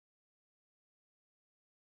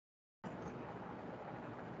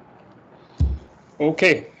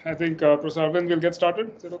Okay, I think Professor Aravind will get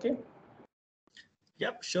started. Is it okay?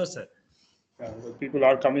 Yep, sure, sir. Yeah, the people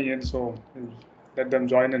are coming in, so we'll let them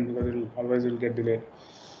join in because otherwise it'll get delayed.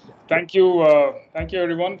 Thank you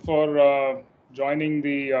everyone for joining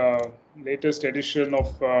the latest edition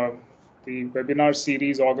of the webinar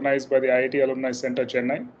series organized by the IIT Alumni Center,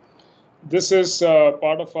 Chennai. This is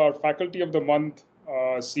part of our Faculty of the Month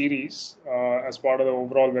series as part of the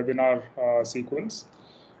overall webinar sequence.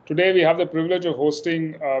 Today, we have the privilege of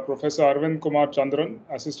hosting Professor Aravind Kumar Chandiran,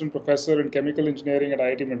 Assistant Professor in Chemical Engineering at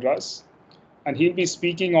IIT Madras. And he'll be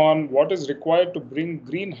speaking on what is required to bring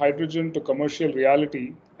green hydrogen to commercial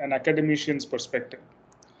reality, an academician's perspective.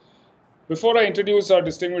 Before I introduce our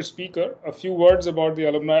distinguished speaker, a few words about the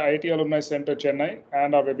IIT Alumni Center Chennai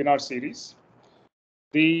and our webinar series.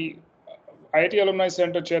 The IIT Alumni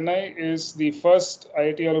Center Chennai is the first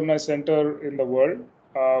IIT Alumni Center in the world.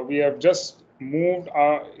 We have just moved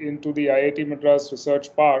into the IIT Madras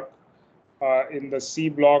Research Park in the C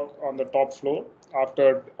block on the top floor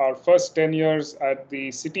after our first 10 years at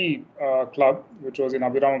the City Club, which was in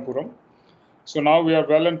Abhiramapuram. So now we are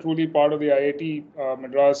well and truly part of the IIT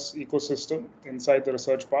Madras ecosystem inside the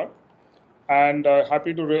research park. And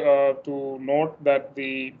happy to note that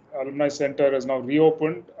the Alumni Center is now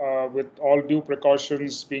reopened with all due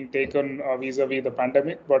precautions being taken vis-a-vis the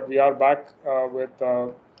pandemic. But we are back with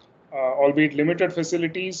albeit limited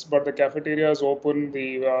facilities, but the cafeteria is open,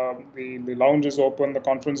 the lounge is open, the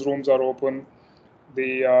conference rooms are open,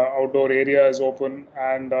 the outdoor area is open,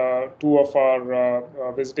 and two of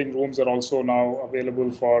our visiting rooms are also now available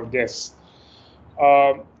for guests.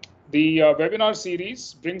 The webinar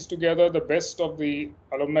series brings together the best of the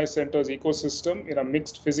Alumni Center's ecosystem in a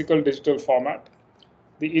mixed physical-digital format.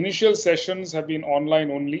 The initial sessions have been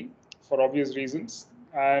online only for obvious reasons,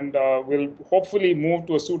 and will hopefully move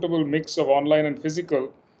to a suitable mix of online and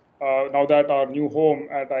physical now that our new home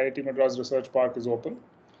at IIT Madras Research Park is open.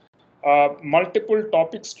 Multiple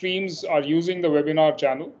topic streams are using the webinar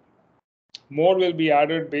channel. More will be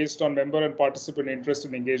added based on member and participant interest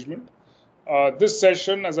and engagement. This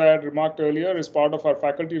session, as I had remarked earlier, is part of our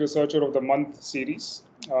Faculty Researcher of the Month series.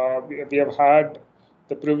 We have had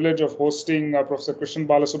the privilege of hosting Professor Krishnan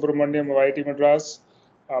Balasubramaniam of IIT Madras,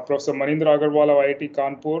 Professor Manindra Agarwal of IIT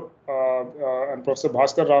Kanpur, and Professor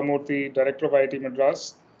Bhaskar Ramurthy, Director of IIT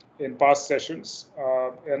Madras, in past sessions.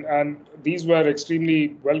 And these were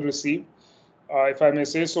extremely well received. If I may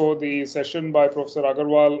say so, the session by Professor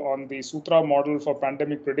Agarwal on the Sutra model for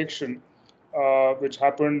pandemic prediction, which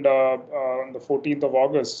happened on the 14th of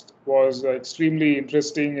August, was extremely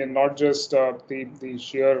interesting in not just the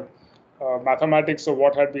sheer mathematics of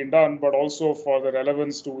what had been done, but also for the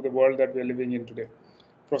relevance to the world that we're living in today.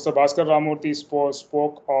 Professor Bhaskar Ramurthy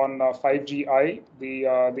spoke on 5GI,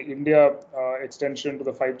 the India extension to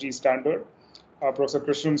the 5G standard. Professor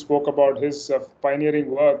Krishnan spoke about his pioneering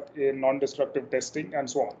work in non-destructive testing and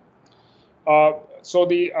so on. So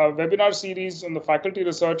the webinar series on the faculty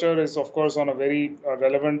researcher is, of course, on a very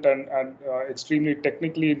relevant and extremely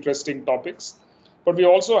technically interesting topics. But we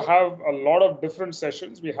also have a lot of different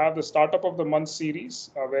sessions. We have the Startup of the Month series,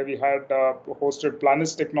 where we had hosted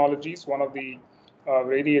Planis Technologies, one of the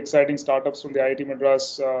really exciting startups from the IIT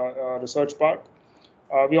Madras Research Park.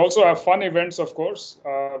 We also have fun events, of course.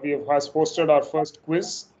 We have hosted our first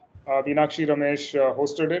quiz. Meenakshi Ramesh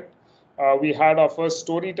hosted it. We had our first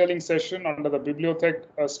storytelling session under the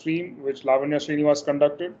Bibliothek stream, which Lavanya Srinivas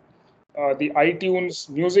conducted. The iTunes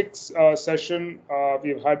music session,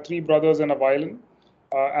 we've had Three Brothers and a Violin.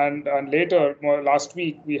 And later, last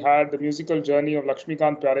week, we had the musical journey of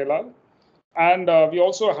Lakshmikant Pyarelal. And we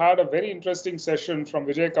also had a very interesting session from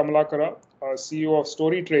Vijay Kamalakara, CEO of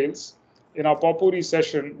Story Trails, in our Popuri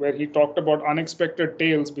session, where he talked about unexpected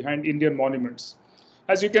tales behind Indian monuments.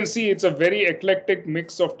 As you can see, it's a very eclectic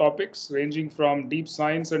mix of topics, ranging from deep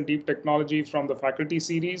science and deep technology from the faculty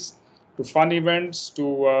series, to fun events,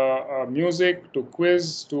 to music, to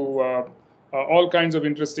quiz, to all kinds of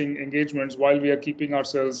interesting engagements while we are keeping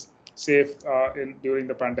ourselves safe during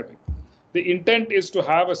the pandemic. The intent is to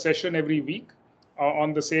have a session every week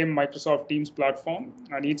on the same Microsoft Teams platform,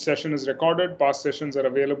 and each session is recorded. Past sessions are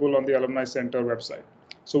available on the Alumni Center website.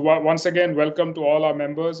 So once again, welcome to all our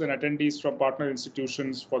members and attendees from partner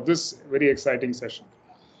institutions for this very exciting session.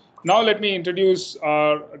 Now let me introduce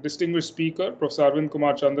our distinguished speaker, Professor Aravind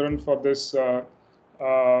Kumar Chandiran, for this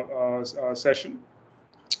session.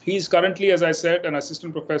 He is currently, as I said, an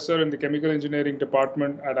assistant professor in the Chemical Engineering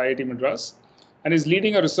Department at IIT Madras, and is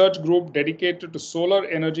leading a research group dedicated to solar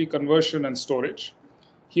energy conversion and storage.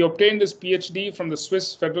 He obtained his PhD from the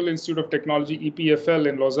Swiss Federal Institute of Technology, EPFL,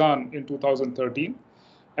 in Lausanne in 2013,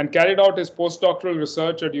 and carried out his postdoctoral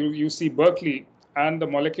research at UC Berkeley and the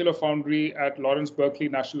Molecular Foundry at Lawrence Berkeley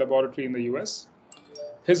National Laboratory in the US.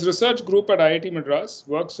 His research group at IIT Madras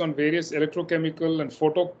works on various electrochemical and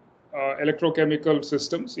electrochemical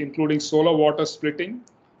systems, including solar water splitting,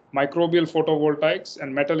 microbial photovoltaics,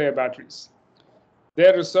 and metal air batteries.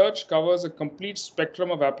 Their research covers a complete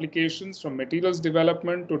spectrum of applications from materials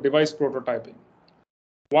development to device prototyping.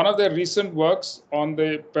 One of their recent works on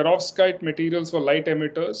the perovskite materials for light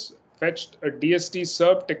emitters fetched a DST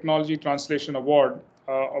SERB Technology Translation Award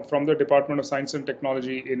from the Department of Science and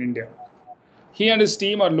Technology in India. He and his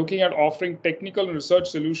team are looking at offering technical and research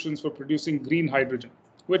solutions for producing green hydrogen,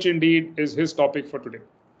 which indeed is his topic for today.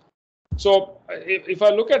 So if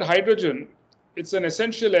I look at hydrogen, it's an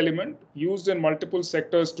essential element used in multiple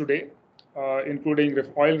sectors today, including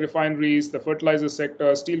oil refineries, the fertilizer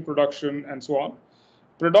sector, steel production, and so on.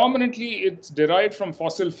 Predominantly, it's derived from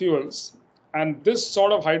fossil fuels, and this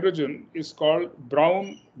sort of hydrogen is called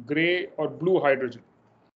brown, gray, or blue hydrogen.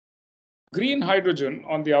 Green hydrogen,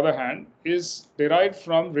 on the other hand, is derived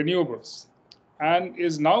from renewables and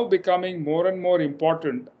is now becoming more and more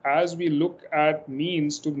important as we look at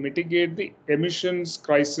means to mitigate the emissions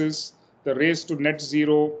crisis, the race to net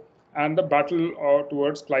zero, and the battle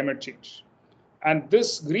towards climate change. And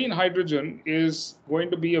this green hydrogen is going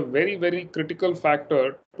to be a very, very critical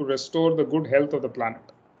factor to restore the good health of the planet.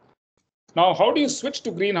 Now, how do you switch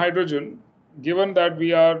to green hydrogen, given that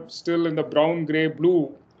we are still in the brown, gray,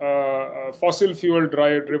 blue fossil fuel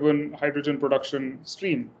driven hydrogen production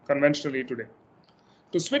stream conventionally today?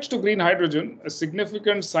 To switch to green hydrogen, a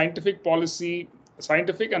significant scientific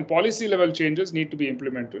and policy level changes need to be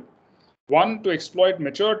implemented. One, to exploit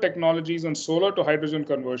mature technologies on solar to hydrogen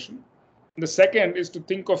conversion. And the second is to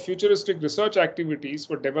think of futuristic research activities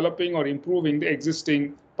for developing or improving the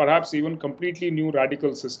existing, perhaps even completely new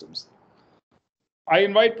radical systems. I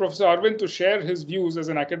invite Professor Aravind to share his views as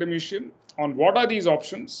an academician on what are these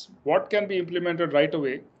options, what can be implemented right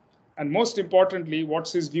away, and most importantly,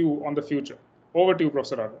 what's his view on the future. Over to you,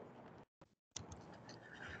 Professor Aravind.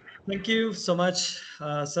 Thank you so much,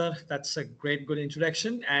 sir. That's a good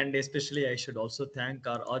introduction. And especially, I should also thank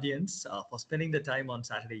our audience for spending the time on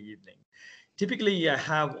Saturday evening. Typically, I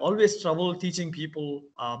have always trouble teaching people.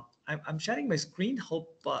 I'm sharing my screen.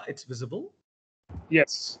 Hope it's visible.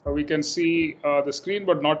 Yes, we can see the screen,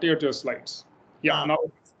 but not yet your slides. Yeah,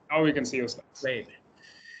 now we can see your slides. Great.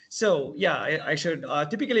 So yeah, I should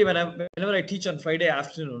typically whenever I teach on Friday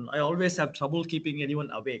afternoon, I always have trouble keeping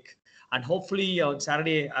anyone awake. And hopefully on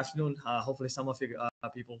Saturday afternoon, hopefully some of you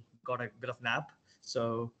people got a bit of nap,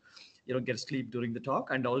 so you don't get sleep during the talk.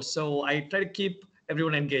 And also I try to keep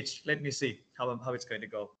everyone engaged. Let me see how it's going to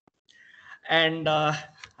go. And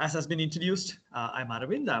as has been introduced, I'm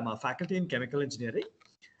Aravind. I'm a faculty in chemical engineering.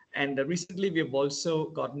 And recently we have also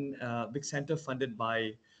gotten a big center funded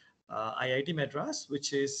by IIT Madras,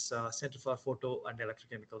 which is Center for Photo and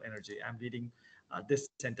Electrochemical Energy. I'm leading this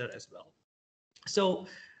center as well. So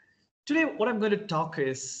today what I'm going to talk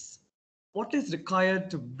is what is required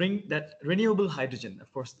to bring that renewable hydrogen.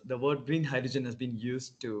 Of course, the word green hydrogen has been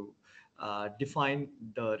used to define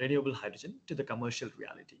the renewable hydrogen to the commercial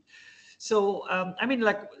reality. So, I mean,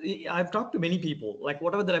 like I've talked to many people, like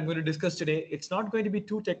whatever that I'm going to discuss today, it's not going to be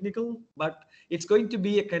too technical, but it's going to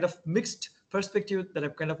be a kind of mixed perspective that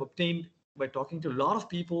I've kind of obtained by talking to a lot of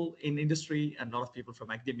people in industry and a lot of people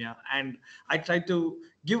from academia. And I try to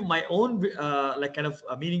give my own like kind of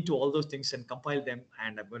meaning to all those things and compile them.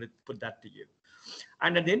 And I'm going to put that to you.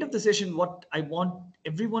 And at the end of the session, what I want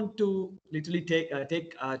everyone to literally take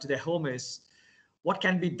to their home is what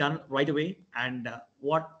can be done right away and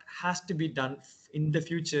what has to be done in the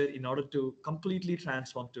future in order to completely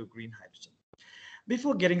transform to green hydrogen.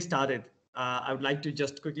 Before getting started, I would like to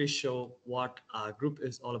just quickly show what our group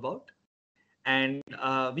is all about. And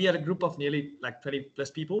we are a group of nearly like 20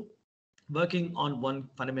 plus people working on one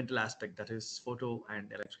fundamental aspect, that is photo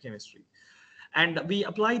and electrochemistry. And we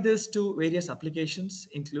apply this to various applications,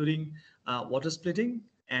 including water splitting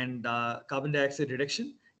and carbon dioxide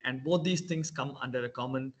reduction. And both these things come under a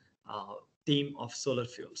common theme of solar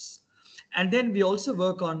fuels. And then we also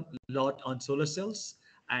work on a lot on solar cells.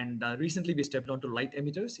 And recently we stepped onto light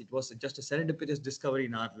emitters. It was just a serendipitous discovery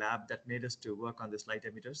in our lab that made us to work on this light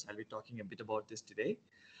emitters. I'll be talking a bit about this today.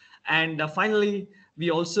 And finally, we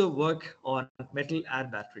also work on metal air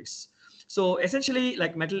batteries. So essentially,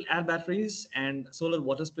 like metal air batteries and solar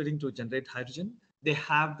water splitting to generate hydrogen, they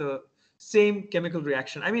have the same chemical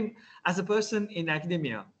reaction. I mean, as a person in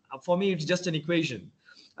academia, for me, it's just an equation.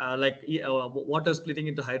 water splitting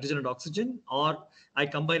into hydrogen and oxygen, or I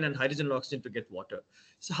combine an hydrogen and oxygen to get water.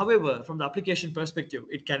 So, however, from the application perspective,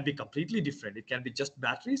 it can be completely different. It can be just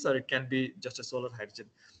batteries, or it can be just a solar hydrogen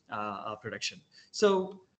production.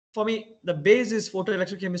 So, for me, the base is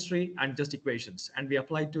photoelectrochemistry and just equations, and we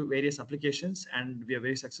apply to various applications, and we are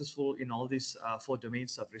very successful in all these four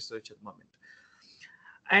domains of research at the moment.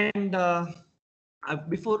 And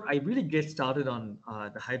before I really get started on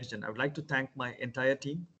the hydrogen, I would like to thank my entire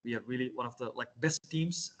team. We are really one of the best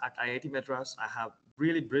teams at IIT Madras. I have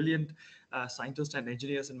really brilliant scientists and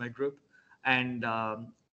engineers in my group, and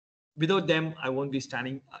without them, I won't be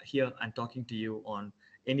standing here and talking to you on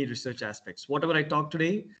any research aspects. Whatever I talk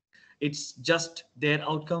today, it's just their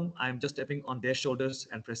outcome. I'm just stepping on their shoulders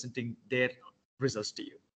and presenting their results to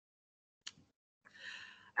you.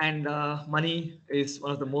 And money is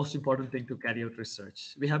one of the most important thing to carry out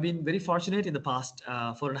research. We have been very fortunate in the past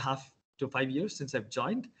 4.5 to 5 years since I've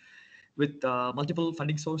joined, with multiple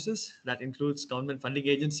funding sources that includes government funding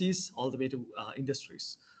agencies all the way to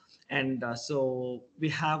industries. And so we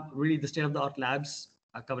have really the state-of-the-art labs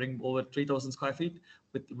covering over 3,000 square feet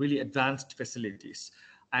with really advanced facilities.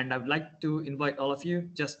 And I would like to invite all of you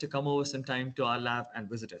just to come over sometime to our lab and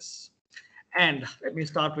visit us. And let me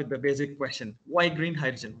start with the basic question. Why green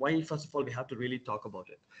hydrogen? Why, first of all, we have to really talk about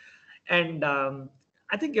it. And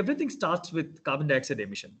I think everything starts with carbon dioxide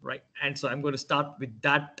emission, right? And so I'm going to start with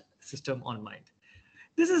that system on mind.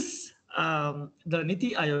 This is the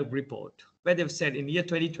Niti Aayog report, where they've said in year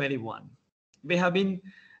 2021, we have been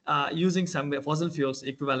using some fossil fuels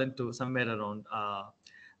equivalent to somewhere around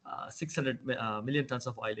 600 million tons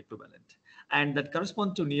of oil equivalent. And that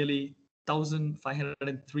corresponds to nearly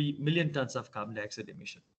 1,503 million tons of carbon dioxide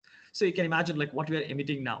emission. So you can imagine what we are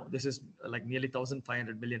emitting now. This is nearly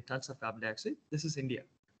 1,500 million tons of carbon dioxide. This is India.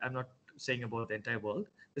 I'm not saying about the entire world.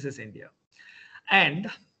 This is India.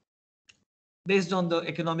 And based on the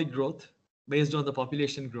economic growth, based on the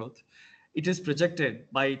population growth, it is projected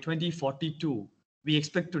by 2042, we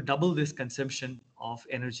expect to double this consumption of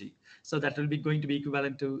energy. So that will be going to be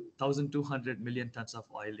equivalent to 1,200 million tons of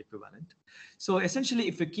oil equivalent. So essentially,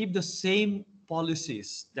 if we keep the same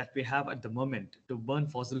policies that we have at the moment to burn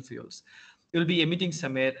fossil fuels, we'll be emitting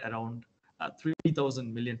somewhere around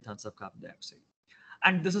 3,000 million tons of carbon dioxide.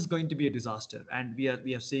 And this is going to be a disaster. And we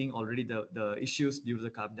are seeing already the issues due to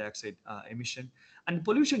the carbon dioxide emission. And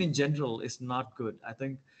pollution in general is not good. I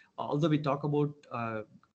think although we talk about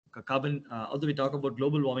although we talk about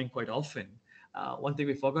global warming quite often, one thing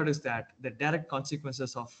we forgot is that the direct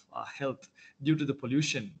consequences of health due to the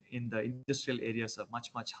pollution in the industrial areas are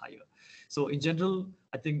much, much higher. So in general,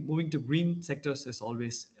 I think moving to green sectors is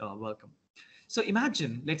always welcome. So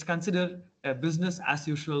imagine, let's consider a business as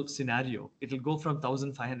usual scenario. It will go from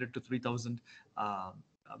 1,500 to 3,000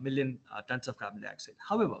 million tons of carbon dioxide.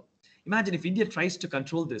 However, imagine if India tries to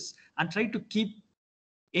control this and try to keep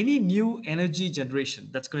any new energy generation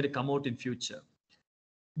that's going to come out in future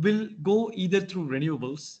will go either through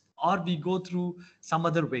renewables or we go through some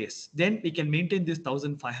other ways. Then we can maintain this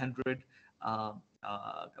 1,500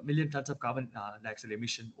 million tons of carbon dioxide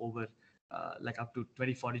emission over up to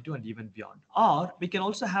 2042 and even beyond. Or we can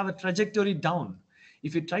also have a trajectory down.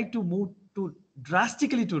 If we try to move to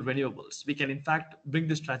drastically to renewables, we can in fact bring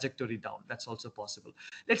this trajectory down. That's also possible.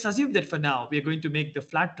 Let's assume that for now we are going to make the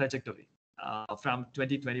flat trajectory from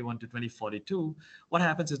 2021 to 2042. What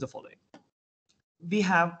happens is the following. We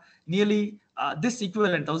have nearly this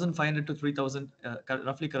equivalent 1,500 to 3,000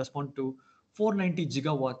 roughly correspond to 490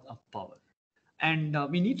 gigawatt of power. And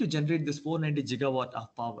we need to generate this 490 gigawatt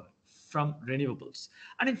of power from renewables.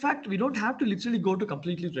 And in fact, we don't have to literally go to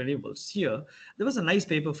completely renewables. Here, there was a nice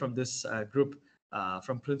paper from this group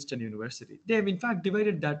from Princeton University. They have in fact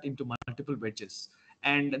divided that into multiple wedges,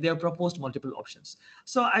 and they have proposed multiple options.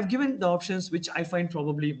 So I've given the options which I find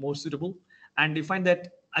probably more suitable. And you find that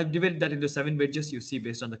I've divided that into 7 wedges you see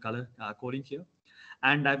based on the color coding here.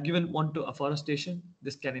 And I've given one to afforestation.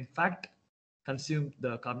 This can in fact consume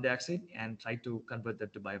the carbon dioxide and try to convert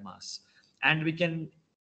that to biomass. And we can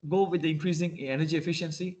go with the increasing energy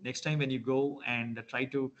efficiency. Next time when you go and try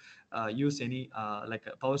to use any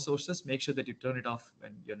power sources, make sure that you turn it off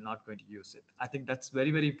when you're not going to use it. I think that's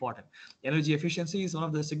very, very important. Energy efficiency is one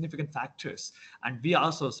of the significant factors. And we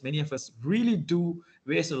also, many of us really do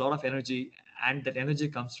waste a lot of energy, and that energy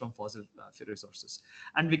comes from fossil resources.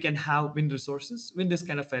 And we can have wind resources. Wind is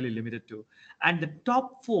kind of fairly limited too. And the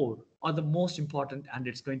top 4 are the most important, and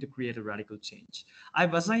it's going to create a radical change.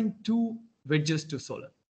 I've assigned 2 wedges to solar.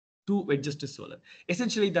 2 wedges to solar.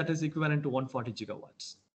 Essentially, that is equivalent to 140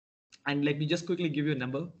 gigawatts. And let me just quickly give you a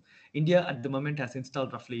number. India at the moment has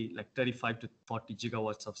installed roughly 35 to 40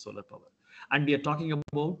 gigawatts of solar power. And we are talking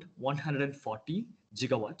about 140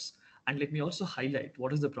 gigawatts. And let me also highlight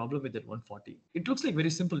what is the problem with that 140. It looks like a very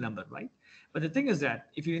simple number, right? But the thing is that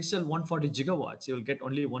if you install 140 gigawatts, you'll get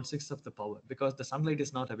only 1/6 of the power because the sunlight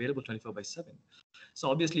is not available 24/7. So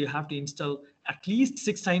obviously you have to install at least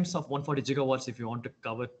 6 times of 140 gigawatts if you want to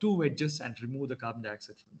cover 2 wedges and remove the carbon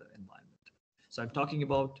dioxide from the environment. So I'm talking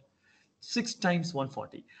about 6 times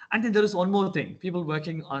 140. And then there is one more thing, people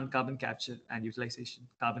working on carbon capture and utilization,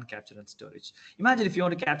 carbon capture and storage. Imagine if you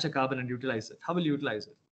want to capture carbon and utilize it, how will you utilize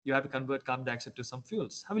it? You have to convert carbon dioxide to some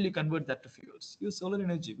fuels. How will you convert that to fuels? Use solar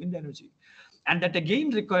energy, wind energy. And that again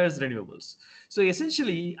requires renewables. So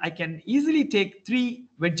essentially, I can easily take 3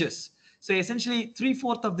 wedges. So essentially,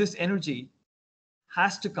 3/4 of this energy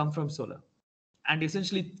has to come from solar. And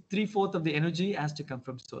essentially, 3/4 of the energy has to come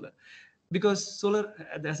from solar. Because solar,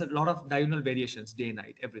 there's a lot of diurnal variations, day,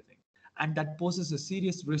 night, everything. And that poses a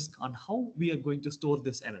serious risk on how we are going to store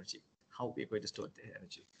this energy, how we are going to store the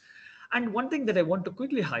energy. And one thing that I want to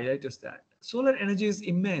quickly highlight is that solar energy is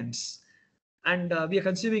immense. And we are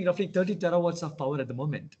consuming roughly 30 terawatts of power at the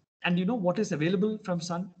moment. And you know what is available from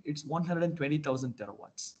sun? It's 120,000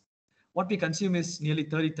 terawatts. What we consume is nearly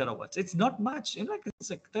 30 terawatts. It's not much. You know, like it's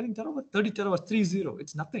like 30 terawatts, 30.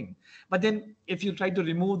 It's nothing. But then if you try to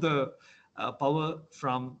remove the power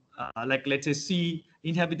from, like, let's say, sea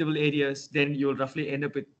inhabitable areas, then you'll roughly end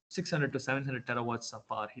up with 600 to 700 terawatts of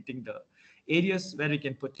power hitting the areas where we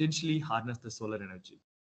can potentially harness the solar energy.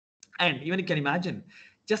 And even you can imagine,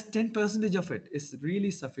 just 10% of it is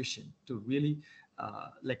really sufficient to really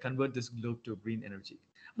like convert this globe to green energy.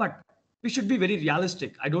 But we should be very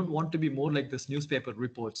realistic. I don't want to be more like this newspaper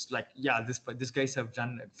reports, like, yeah, this guys have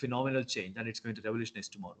done a phenomenal change and it's going to revolutionize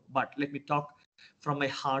tomorrow. But let me talk from my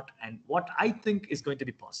heart and what I think is going to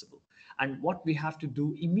be possible and what we have to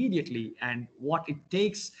do immediately and what it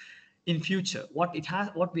takes in future, what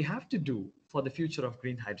we have to do for the future of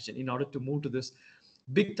green hydrogen in order to move to this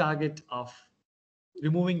big target of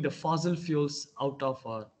removing the fossil fuels out of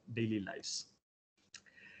our daily lives.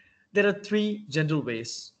 There are 3 general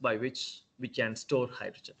ways by which we can store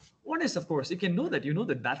hydrogen. One is, of course, you know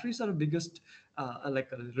that batteries are the biggest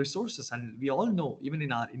resources, and we all know, even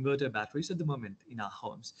in our inverter batteries at the moment in our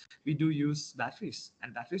homes, we do use batteries,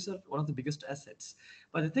 and batteries are one of the biggest assets.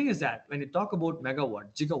 But the thing is that when you talk about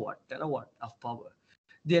megawatt, gigawatt, terawatt of power,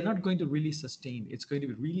 they are not going to really sustain. It's going to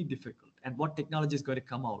be really difficult. And what technology is going to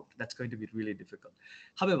come out, that's going to be really difficult.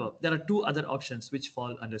 However, there are 2 other options which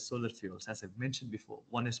fall under solar fuels, as I've mentioned before.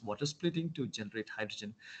 One is water splitting to generate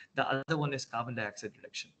hydrogen. The other one is carbon dioxide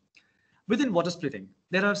reduction. Within water splitting,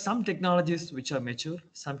 there are some technologies which are mature,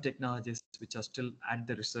 some technologies which are still at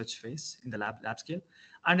the research phase in the lab scale.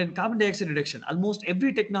 And in carbon dioxide reduction, almost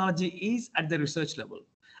every technology is at the research level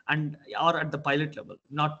and or at the pilot level,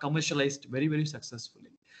 not commercialized very successfully.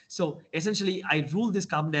 So essentially, I rule this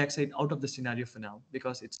carbon dioxide out of the scenario for now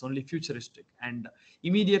because it's only futuristic and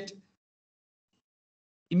immediately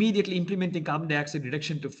implementing carbon dioxide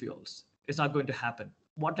reduction to fuels is not going to happen.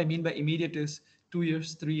 What I mean by immediate is 2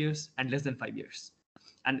 years, 3 years, and less than 5 years.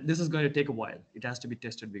 And this is going to take a while. It has to be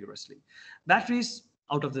tested vigorously. Batteries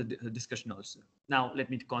out of the discussion also. Now let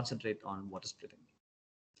me concentrate on water splitting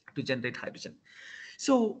to generate hydrogen.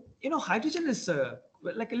 So, hydrogen is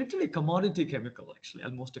like a literally commodity chemical, actually,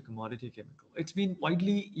 almost a commodity chemical. It's been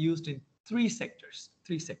widely used in three sectors.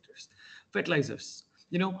 Fertilizers.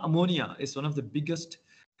 Ammonia is one of the biggest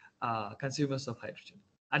consumers of hydrogen.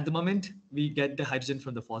 At the moment, we get the hydrogen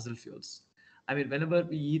from the fossil fuels. I mean, whenever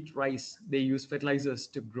we eat rice, they use fertilizers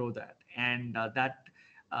to grow that. And that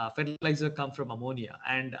fertilizer comes from ammonia.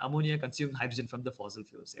 And ammonia consumes hydrogen from the fossil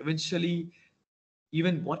fuels. Eventually,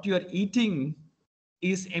 even what you are eating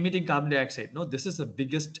is emitting carbon dioxide. No, this is the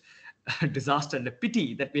biggest disaster and a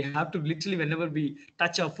pity that we have to literally, whenever we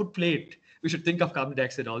touch our food plate, we should think of carbon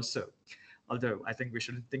dioxide also. Although I think we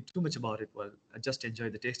shouldn't think too much about it. Well, just enjoy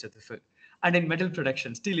the taste of the food. And in metal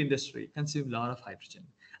production, steel industry consume a lot of hydrogen.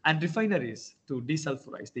 And refineries to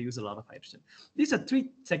desulfurize, they use a lot of hydrogen. These are 3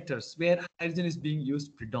 sectors where hydrogen is being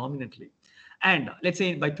used predominantly. And let's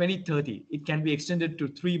say by 2030, it can be extended to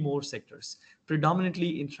 3 more sectors,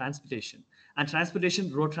 predominantly in transportation. And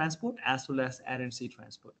transportation, road transport, as well as air and sea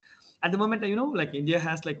transport. At the moment, like India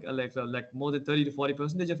has like more than 30 to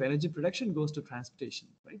 40% of energy production goes to transportation,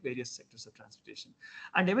 right? Various sectors of transportation.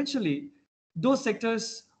 And eventually, those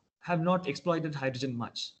sectors have not exploited hydrogen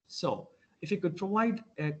much. So if you could provide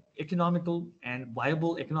economical and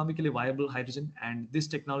economically viable hydrogen and this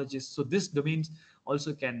technologies, so this domains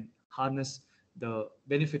also can harness the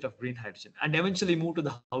benefit of green hydrogen and eventually move to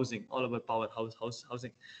the housing, all over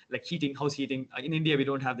housing, like house heating. In India, we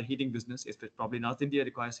don't have the heating business. Probably North India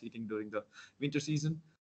requires heating during the winter season.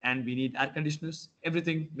 and we need air conditioners,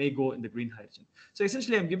 everything may go in the green hydrogen. So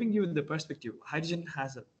essentially, I'm giving you the perspective, hydrogen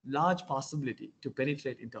has a large possibility to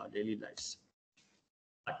penetrate into our daily lives.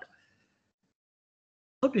 But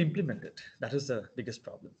how to implement it? That is the biggest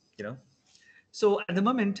problem, you know. So at the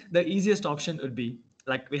moment, the easiest option would be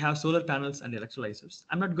like we have solar panels and electrolyzers.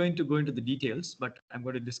 I'm not going to go into the details, but I'm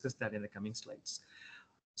going to discuss that in the coming slides.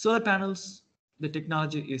 Solar panels, the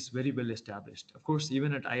technology is very well established. Of course,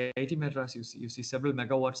 even at IIT Madras, you see several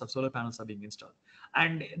megawatts of solar panels are being installed.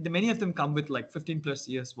 And many of them come with like 15 plus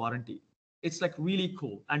years warranty. It's like really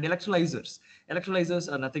cool. And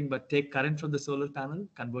electrolyzers are nothing but take current from the solar panel,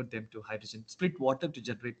 convert them to hydrogen, split water to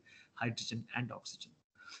generate hydrogen and oxygen.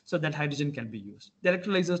 So that hydrogen can be used. The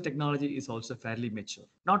electrolyzers technology is also fairly mature.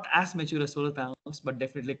 Not as mature as solar panels, but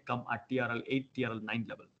definitely come at TRL 8, TRL 9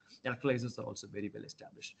 level. Electrolyzers are also very well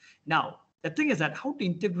established. Now, the thing is that how to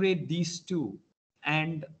integrate these two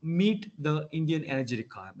and meet the Indian energy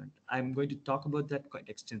requirement. I'm going to talk about that quite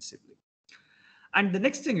extensively. And the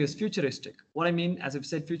next thing is futuristic. What I mean, as I've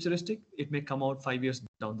said, futuristic, it may come out 5 years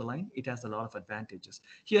down the line. It has a lot of advantages.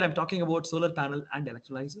 Here, I'm talking about solar panel and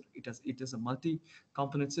electrolyzer. It is a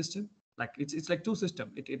multi-component system. Like it's like two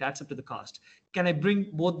systems. It adds up to the cost. Can I bring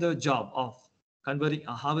both the job of converting,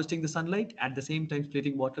 harvesting the sunlight at the same time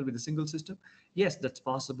splitting water with a single system? Yes, that's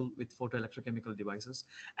possible with photoelectrochemical devices,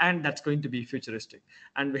 and that's going to be futuristic.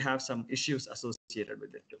 And we have some issues associated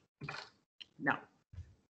with it too. Now,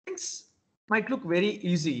 things might look very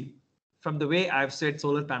easy from the way I've said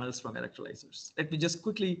solar panels from electrolyzers. Let me just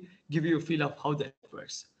quickly give you a feel of how that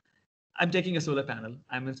works. I'm taking a solar panel,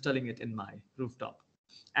 I'm installing it in my rooftop,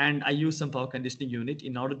 and I use some power conditioning unit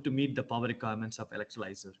in order to meet the power requirements of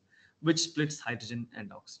electrolyzer, which splits hydrogen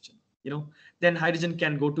and oxygen. You know, then hydrogen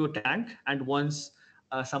can go to a tank, and once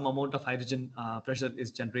some amount of hydrogen pressure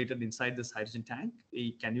is generated inside this hydrogen tank,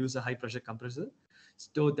 we can use a high pressure compressor,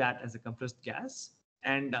 store that as a compressed gas.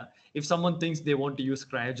 And if someone thinks they want to use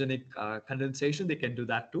cryogenic condensation, they can do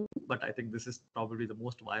that too. But I think this is probably the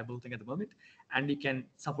most viable thing at the moment. And you can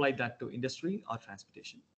supply that to industry or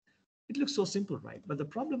transportation. It looks so simple, right? But the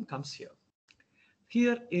problem comes here.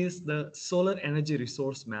 Here is the solar energy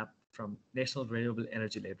resource map from National Renewable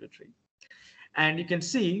Energy Laboratory. And you can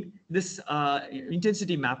see this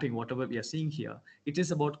intensity mapping, whatever we are seeing here, it is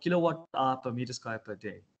about kilowatt hour per meter square per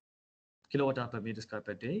day. Kilowatt hour per meter square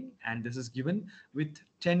per day. And this is given with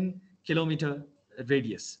 10 kilometer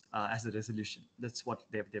radius as the resolution. That's what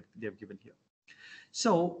they've given here.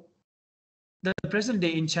 So the present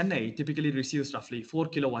day in Chennai typically receives roughly 4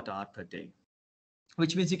 kilowatt hour per day,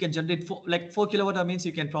 which means you can generate 4 kilowatt hour means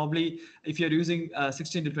you can probably, if you're using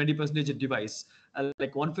 16 to 20% device,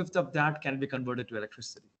 like 1/5 of that can be converted to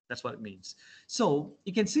electricity. That's what it means. So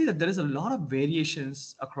you can see that there is a lot of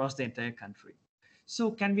variations across the entire country. So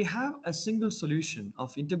can we have a single solution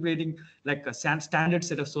of integrating like a standard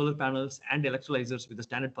set of solar panels and electrolyzers with a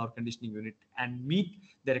standard power conditioning unit and meet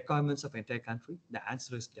the requirements of the entire country? The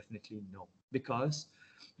answer is definitely no, because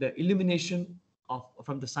the illumination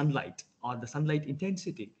from the sunlight or the sunlight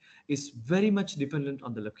intensity is very much dependent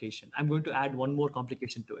on the location. I'm going to add one more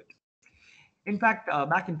complication to it. In fact,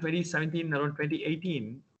 back in 2017, around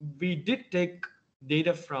 2018, we did take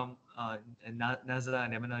data from NASA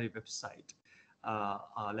and MNRE website,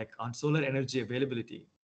 like on solar energy availability.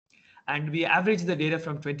 And we averaged the data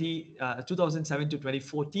from 2007 to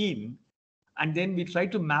 2014. And then we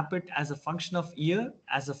tried to map it as a function of year,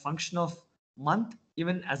 as a function of month,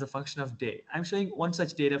 even as a function of day. I'm showing one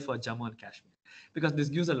such data for Jammu and Kashmir because this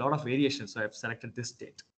gives a lot of variation. So I've selected this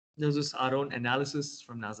date. This is our own analysis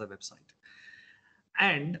from NASA website.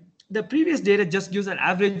 And the previous data just gives an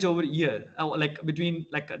average over year, like between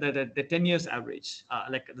like the 10 years average,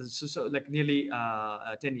 like nearly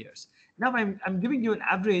 10 years. Now I'm giving you an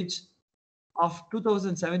average of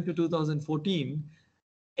 2007 to 2014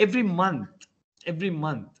 every month.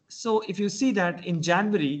 So if you see that in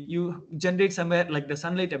January, you generate somewhere like the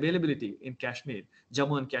sunlight availability in Kashmir,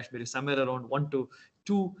 Jammu and Kashmir is somewhere around 1 to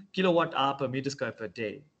 2 kilowatt hour per meter square per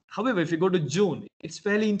day. However, if you go to June, it's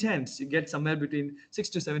fairly intense. You get somewhere between 6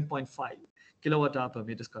 to 7.5 kilowatt hour per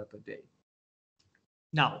meter square per day.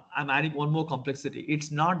 Now, I'm adding one more complexity.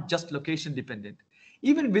 It's not just location dependent.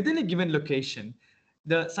 Even within a given location,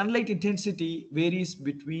 the sunlight intensity varies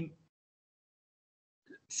between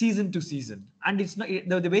season to season. And it's not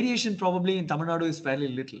the variation probably in Tamil Nadu is fairly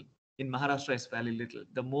little. In Maharashtra is fairly little.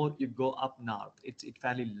 The more you go up north, it's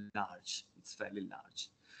fairly large. It's fairly large.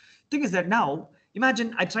 Thing is that now,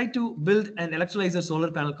 imagine I try to build an electrolyzer solar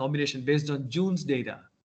panel combination based on June's data.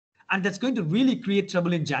 And that's going to really create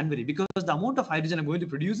trouble in January because the amount of hydrogen I'm going to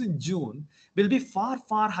produce in June will be far,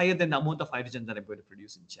 far higher than the amount of hydrogen that I'm going to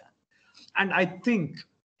produce in Jan. And I think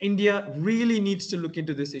India really needs to look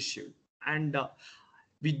into this issue. And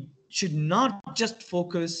we should not just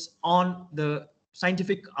focus on the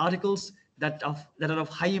scientific articles that are of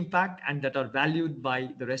high impact and that are valued by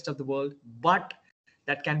the rest of the world, but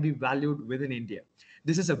that can be valued within India.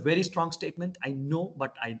 This is a very strong statement, I know,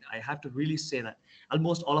 but I have to really say that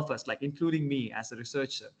almost all of us, like including me as a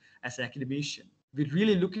researcher, as an academician, we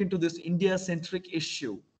really look into this India-centric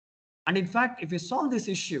issue. And in fact, if we solve this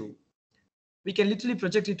issue, we can literally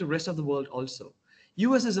project it to rest of the world also.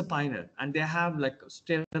 US is a pioneer and they have like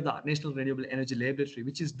state of the art National Renewable Energy Laboratory,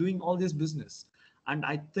 which is doing all this business. And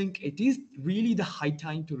I think it is really the high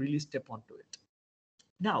time to really step onto it.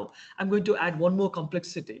 Now, I'm going to add one more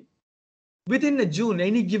complexity. Within a June,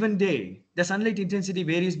 any given day, the sunlight intensity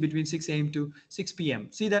varies between 6 a.m. to 6 p.m.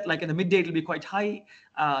 See that like in the midday, it'll be quite high.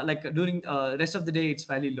 Like during rest of the day, it's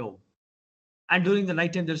fairly low. And during the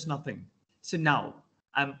nighttime, there's nothing. So now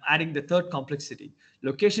I'm adding the third complexity: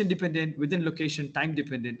 location dependent, within location, time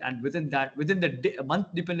dependent, and within that, within the day, month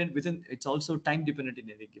dependent, within it's also time dependent in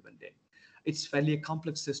any given day. It's fairly a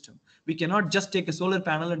complex system. We cannot just take a solar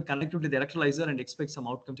panel and connect it to the electrolyzer and expect some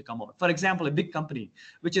outcome to come out. For example, a big company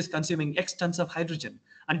which is consuming X tons of hydrogen,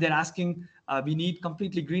 and they're asking, we need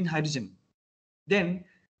completely green hydrogen. Then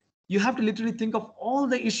you have to literally think of all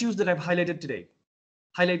the issues that I've highlighted today,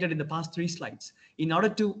 highlighted in the past 3 slides, in order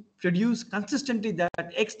to produce consistently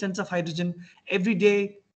that X tons of hydrogen every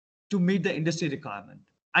day to meet the industry requirement,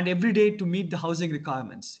 and every day to meet the housing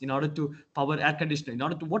requirements, in order to power air conditioning, in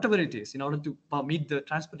order to whatever it is, in order to meet the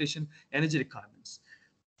transportation energy requirements.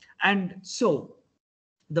 And so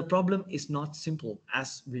the problem is not simple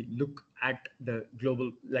as we look at the global,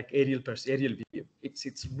 like aerial view.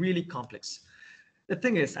 It's really complex. The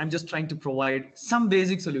thing is, I'm just trying to provide some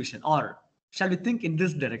basic solution, or shall we think in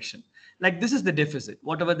this direction? Like this is the deficit,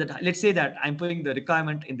 whatever that, let's say that I'm putting the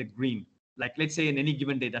requirement in the green, like let's say in any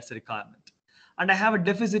given day, that's the requirement. And I have a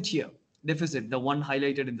deficit here, deficit, the one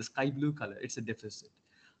highlighted in the sky blue color, it's a deficit.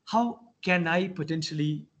 How can I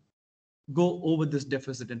potentially go over this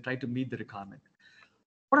deficit and try to meet the requirement?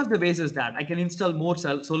 One of the ways is that I can install more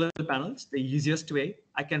solar panels, the easiest way.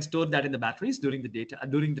 I can store that in the batteries during the data,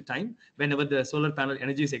 during the time, whenever the solar panel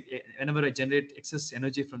energy is, whenever I generate excess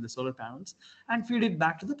energy from the solar panels, and feed it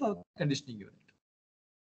back to the power conditioning unit.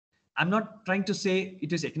 I'm not trying to say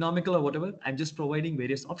it is economical or whatever. I'm just providing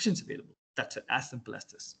various options available. That's it, as simple as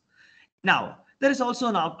this. Now, there is also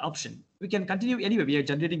an option. We can continue anyway. We are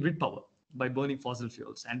generating grid power by burning fossil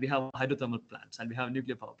fuels, and we have hydrothermal plants, and we have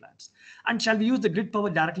nuclear power plants. And shall we use the grid power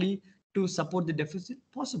directly to support the deficit?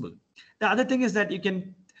 Possible. The other thing is that you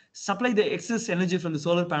can supply the excess energy from the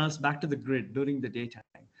solar panels back to the grid during the daytime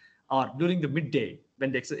or during the midday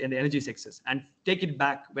when the energy is excess, and take it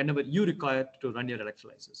back whenever you require to run your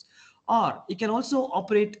electrolyzers. Or you can also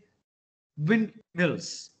operate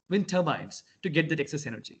windmills, wind turbines to get that excess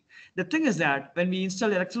energy. The thing is that when we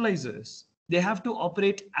install electrolyzers, they have to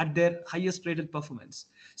operate at their highest rated performance.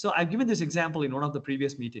 So I've given this example in one of the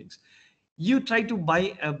previous meetings. You try to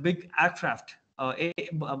buy a big aircraft,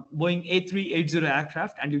 Boeing A380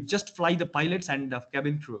 aircraft, and you just fly the pilots and the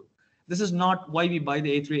cabin crew. This is not why we buy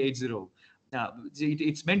the A380.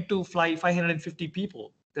 It's meant to fly 550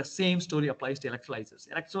 people. The same story applies to electrolyzers.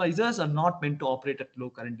 Electrolyzers are not meant to operate at low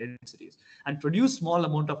current densities and produce small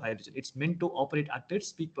amount of hydrogen. It's meant to operate at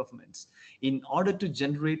its peak performance in order to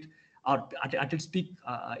generate or at its peak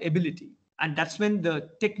ability. And that's when the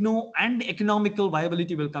techno and economical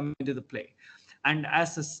viability will come into the play. And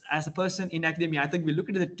as a person in academia, I think we look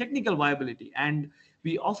into the technical viability, and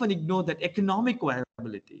we often ignore that economic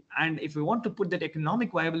viability. And if we want to put that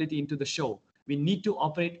economic viability into the show, we need to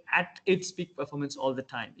operate at its peak performance all the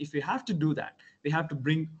time. If we have to do that, we have to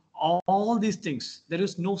bring all these things. There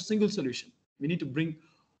is no single solution. We need to bring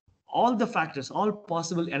all the factors, all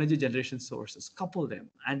possible energy generation sources, couple them,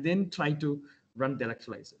 and then try to run the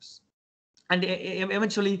electrolyzers. And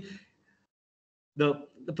eventually, the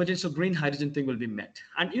potential green hydrogen thing will be met.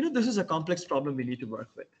 And this is a complex problem we need to work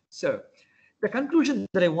with. So the conclusion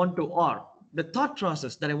that I want to, or the thought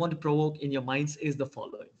process that I want to provoke in your minds is the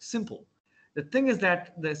following. Simple. The thing is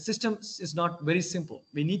that the system is not very simple.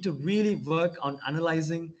 We need to really work on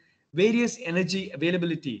analyzing various energy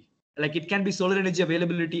availability. Like it can be solar energy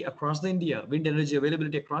availability across the India, wind energy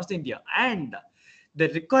availability across the India, and the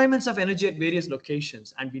requirements of energy at various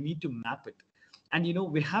locations. And we need to map it. And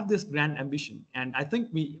we have this grand ambition, and I think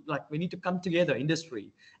we need to come together,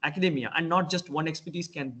 industry, academia, and not just one expertise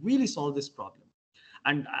can really solve this problem.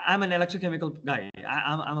 And I'm an electrochemical guy.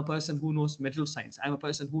 I'm a person who knows material science. I'm a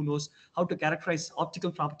person who knows how to characterize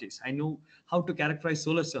optical properties. I know how to characterize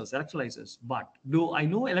solar cells, electrolyzers. But do I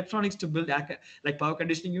know electronics to build like power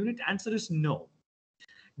conditioning unit? Answer is no.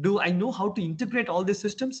 Do I know how to integrate all these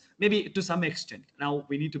systems? Maybe to some extent. Now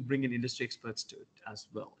we need to bring in industry experts to it as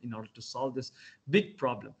well in order to solve this big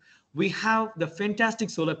problem. We have the fantastic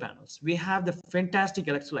solar panels. We have the fantastic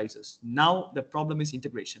electrolyzers. Now the problem is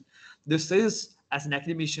integration. This is, as an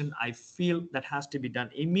academician, I feel that has to be done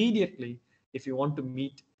immediately if you want to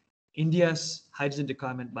meet India's hydrogen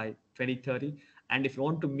requirement by 2030, and if you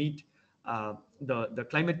want to meet the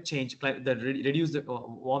climate change, reduce the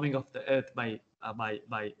warming of the earth by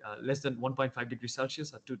less than 1.5 degrees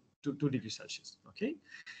Celsius or 2 degrees Celsius. Okay,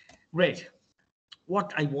 great.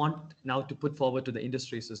 What I want now to put forward to the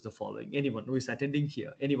industries is the following. Anyone who is attending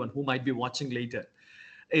here, anyone who might be watching later,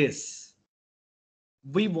 is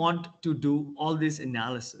we want to do all this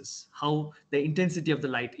analysis, how the intensity of the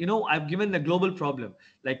light, I've given a global problem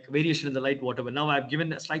like variation in the light, whatever. Now I've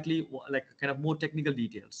given slightly like kind of more technical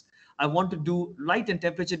details. I want to do light and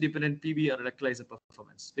temperature dependent PV or electrolyzer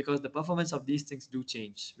performance, because the performance of these things do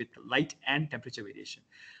change with light and temperature variation.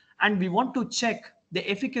 And we want to check the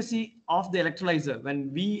efficacy of the electrolyzer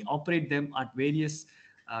when we operate them at various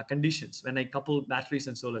conditions. When I couple batteries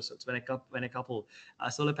and solar cells, when I couple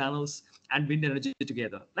solar panels and wind energy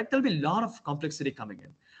together, like there'll be a lot of complexity coming in.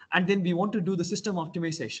 And then we want to do the system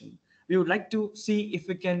optimization. We would like to see if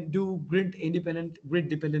we can do grid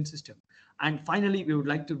dependent system. And finally, we would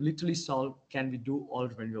like to literally solve, can we do all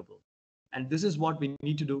renewable? And this is what we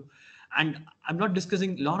need to do. And I'm not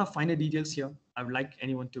discussing a lot of finer details here. I would like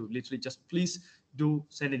anyone to literally just please do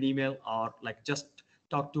send an email or like just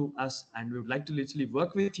talk to us, and we would like to literally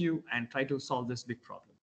work with you and try to solve this big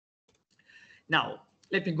problem. Now,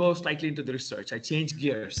 let me go slightly into the research. I change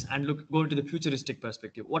gears and go into the futuristic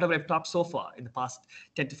perspective. Whatever I've talked so far in the past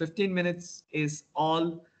 10 to 15 minutes is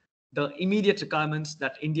all the immediate requirements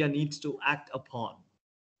that India needs to act upon.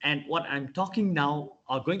 And what I'm talking now,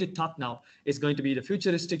 or going to talk now, is going to be the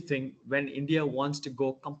futuristic thing when India wants to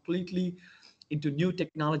go completely into new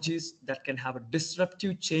technologies that can have a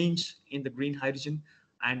disruptive change in the green hydrogen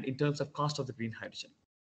and in terms of cost of the green hydrogen.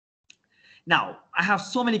 Now, I have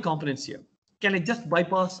so many components here. Can I just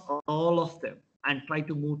bypass all of them and try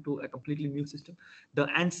to move to a completely new system? The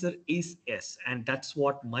answer is yes. And that's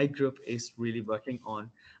what my group is really working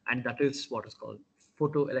on. And that is what is called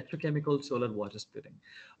photoelectrochemical solar water splitting,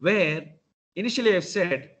 where initially I've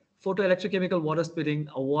said photoelectrochemical water splitting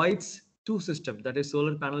avoids two systems, that is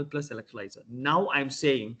solar panel plus electrolyzer. Now I'm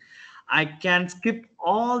saying I can skip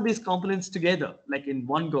all these components together, like in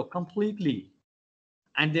one go completely,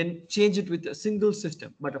 and then change it with a single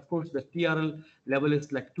system. But of course, the TRL level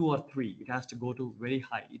is like 2 or 3. It has to go to very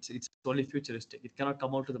high. It's only futuristic. It cannot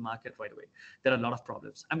come out to the market right away. There are a lot of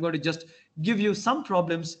problems. I'm going to just give you some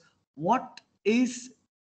problems. What needs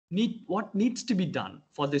to be done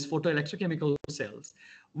for this photoelectrochemical cells,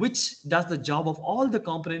 which does the job of all the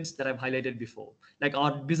components that I've highlighted before, like,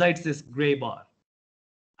 or besides this gray bar.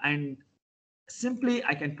 And simply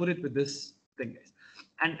I can put it with this thing, guys.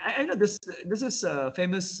 And I know this is a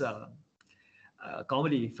famous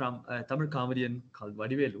comedy from a Tamil comedian called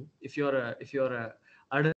Vadivelu. If you're a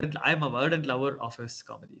ardent, I'm an ardent lover of his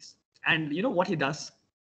comedies. And you know what he does?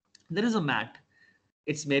 There is a mat.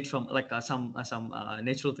 It's made from like some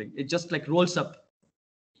natural thing. It just like rolls up.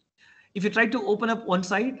 If you try to open up one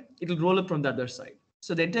side, it'll roll up from the other side.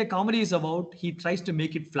 So the entire comedy is about he tries to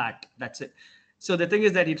make it flat. That's it. So the thing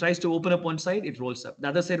is that he tries to open up one side, it rolls up. The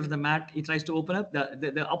other side of the mat, he tries to open up,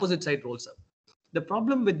 the opposite side rolls up. The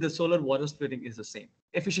problem with the solar water splitting is the same: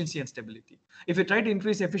 efficiency and stability. If you try to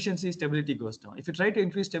increase efficiency, stability goes down. If you try to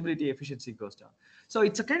increase stability, efficiency goes down. So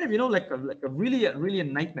it's a kind of, like a really a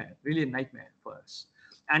nightmare for us.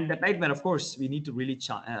 And that nightmare, of course, we need to really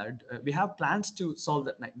we have plans to solve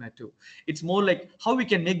that nightmare too. It's more like how we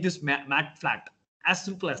can make this mat flat, as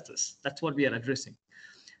simple as this. That's what we are addressing.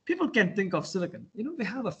 People can think of silicon. We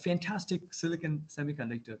have a fantastic silicon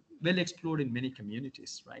semiconductor, well explored in many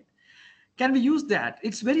communities, right? Can we use that?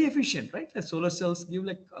 It's very efficient, right? The solar cells give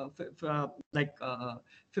like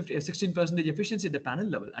 16% efficiency at the panel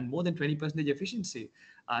level, and more than 20% efficiency,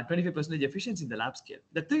 25% efficiency in the lab scale.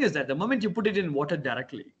 The thing is that the moment you put it in water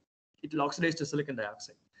directly, it will oxidize to silicon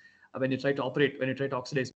dioxide. When you try to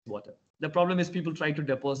oxidize water. The problem is people try to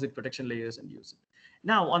deposit protection layers and use it.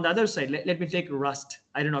 Now, on the other side, let me take rust,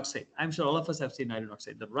 iron oxide. I'm sure all of us have seen iron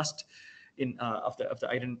oxide, the rust of the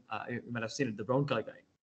iron, you might have seen it, the brown color guy.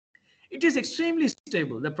 It is extremely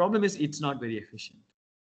stable. The problem is it's not very efficient.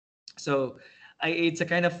 So it's a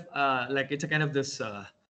kind of this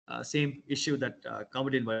same issue that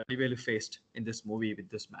comedian Vadivelu faced in this movie with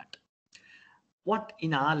this mat. What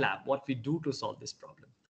in our lab, what we do to solve this problem?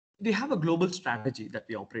 We have a global strategy that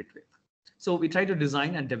we operate with. So we try to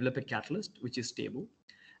design and develop a catalyst which is stable,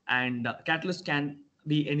 and catalyst can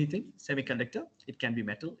be anything, semiconductor, it can be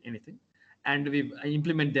metal, anything. And we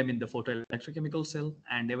implement them in the photoelectrochemical cell.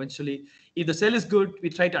 And eventually, if the cell is good, we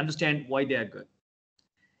try to understand why they are good.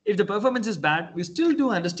 If the performance is bad, we still do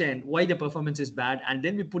understand why the performance is bad, and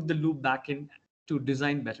then we put the loop back in to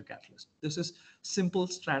design better catalyst. This is simple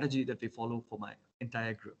strategy that we follow for my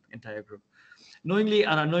entire group. Knowingly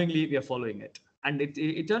or unknowingly, we are following it, and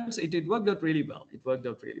it worked out really well. It worked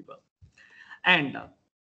out really well. And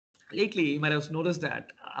lately, you might have noticed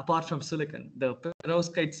that apart from silicon, the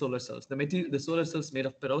perovskite solar cells, the solar cells made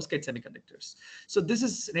of perovskite semiconductors. So this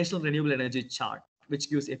is National Renewable Energy chart, which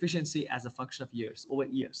gives efficiency as a function of years, over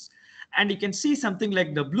years. And you can see something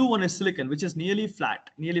like the blue one is silicon, which is nearly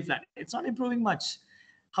flat, nearly flat. It's not improving much.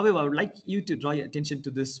 However, I would like you to draw your attention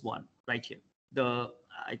to this one right here.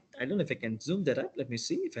 I don't know if I can zoom that up. Let me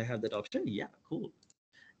see if I have that option. Yeah, cool.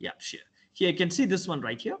 Yeah, sure. Here you can see this one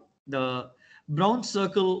right here, the brown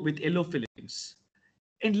circle with yellow fillings.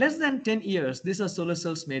 In less than 10 years, these are solar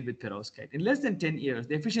cells made with perovskite. In less than 10 years,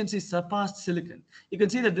 the efficiency surpassed silicon. You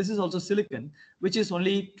can see that this is also silicon, which is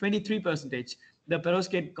only 23%. The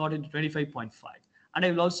perovskite got into 25.5. And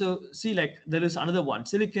I will also see like there is another one,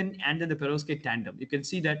 silicon and then the perovskite tandem. You can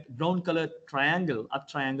see that brown color triangle, up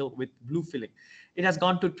triangle with blue filling. It has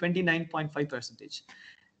gone to 29.5%.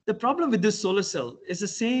 The problem with this solar cell is the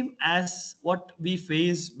same as what we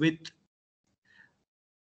face with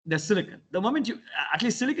the silicon. The moment you, at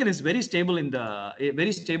least silicon is very stable in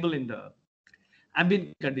the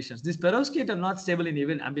ambient conditions. These perovskite are not stable in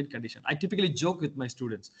even ambient condition. I typically joke with my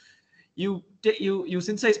students. You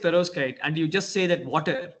synthesize perovskite and you just say that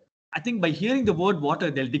water. I think by hearing the word water,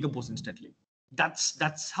 they'll decompose instantly.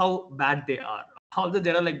 That's how bad they are. Although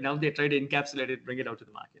there are like now they try to encapsulate it, bring it out to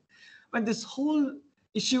the market. When this whole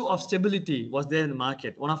issue of stability was there in the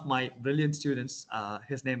market, one of my brilliant students,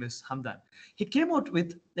 his name is Hamdan, he came out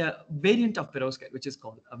with a variant of perovskite, which is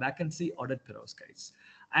called a vacancy ordered perovskites.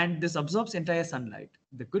 And this absorbs entire sunlight.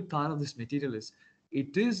 The good part of this material is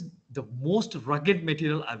it is the most rugged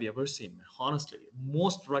material I've ever seen. Honestly,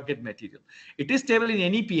 most rugged material. It is stable in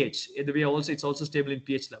any pH. It's also stable in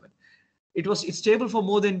pH 11. It's stable for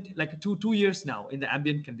more than like two years now in the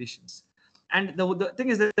ambient conditions. And the thing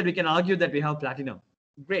is that we can argue that we have platinum.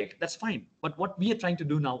 Great, that's fine. But what we are trying to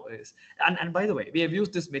do now is, and by the way, we have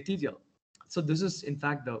used this material. So this is in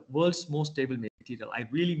fact the world's most stable material. I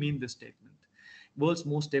really mean this statement. World's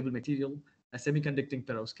most stable material, a semiconducting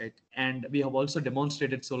perovskite, and we have also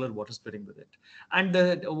demonstrated solar water splitting with it. And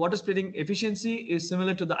the water splitting efficiency is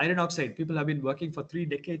similar to the iron oxide. People have been working for 3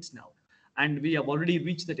 decades now, and we have already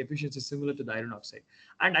reached that efficiency similar to the iron oxide.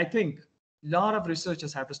 And I think a lot of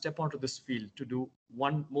researchers have to step onto this field to do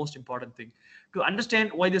one most important thing, to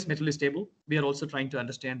understand why this metal is stable. We are also trying to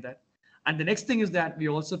understand that. And the next thing is that we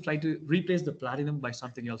also try to replace the platinum by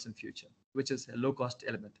something else in future, which is a low cost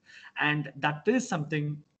element. And that is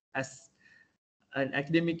something as an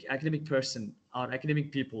academic person or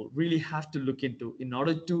academic people really have to look into in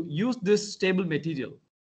order to use this stable material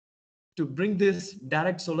to bring this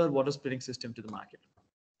direct solar water splitting system to the market.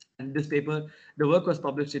 And this paper, the work was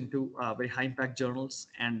published in 2 very high impact journals.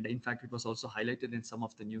 And in fact, it was also highlighted in some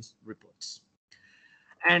of the news reports.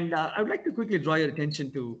 And I would like to quickly draw your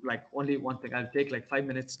attention to like only one thing. I'll take like 5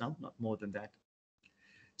 minutes now, not more than that.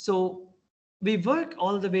 So we work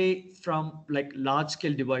all the way from like large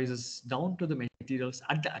scale devices down to the materials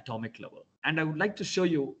at the atomic level. And I would like to show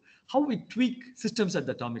you how we tweak systems at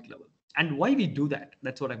the atomic level and why we do that.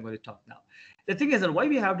 That's what I'm going to talk now. The thing is that why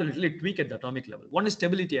we have to literally tweak at the atomic level. One is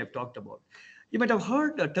stability, I've talked about. You might have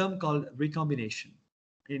heard a term called recombination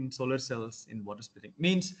in solar cells in water splitting.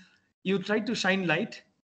 Means you try to shine light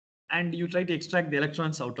and you try to extract the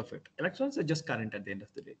electrons out of it. Electrons are just current at the end of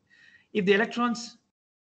the day. If the electrons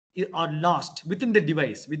are lost within the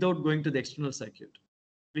device without going to the external circuit,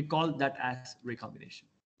 we call that as recombination.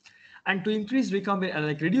 And to increase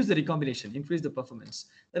reduce the recombination, increase the performance,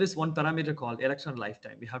 there is one parameter called electron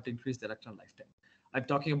lifetime. We have to increase the electron lifetime. I'm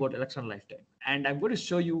talking about electron lifetime. And I'm going to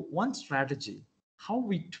show you one strategy, how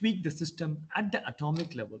we tweak the system at the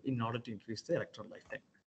atomic level in order to increase the electron lifetime.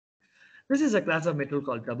 This is a class of metal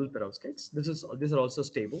called double perovskites. These are also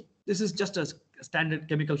stable. This is just a standard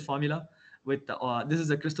chemical formula with this is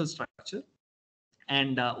a crystal structure.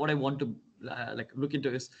 And what I want to look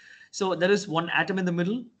into is, so there is one atom in the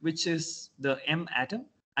middle, which is the M atom,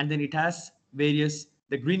 and then it has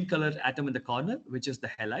the green colored atom in the corner, which is the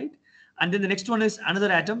halide. And then the next one is another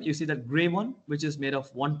atom. You see that gray one, which is made of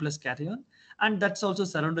 1+ cation, and that's also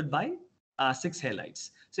surrounded by 6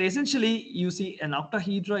 halides. So essentially, you see an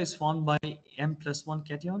octahedra is formed by M+1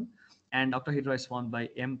 cation, and octahedra is formed by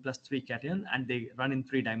M plus 3 cation, and they run in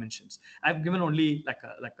 3 dimensions. I've given only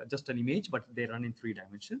just an image, but they run in 3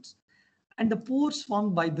 dimensions. And the pores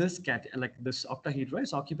formed by this this octahedra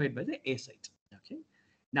is occupied by the A site. Okay.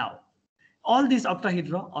 Now, all these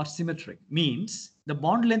octahedra are symmetric, means the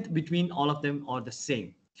bond length between all of them are the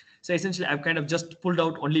same. So essentially, I've kind of just pulled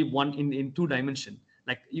out only one in 2 dimension.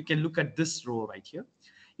 Like you can look at this row right here.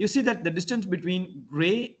 You see that the distance between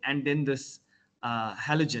gray and then this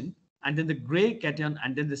halogen, and then the gray cation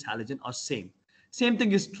and then this halogen are same. Same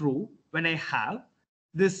thing is true when I have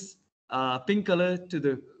this pink color to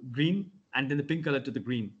the green and then the pink color to the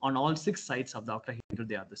green. On all 6 sides of the octahedra,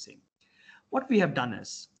 they are the same. What we have done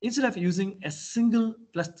is, instead of using a single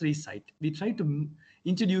 +3 site, we try to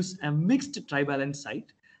introduce a mixed trivalent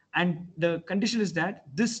site. And the condition is that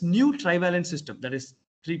this new trivalent system, that is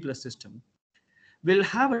 3+ system, will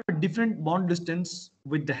have a different bond distance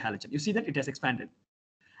with the halogen. You see that it has expanded.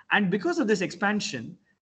 And because of this expansion,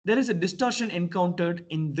 there is a distortion encountered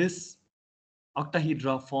in this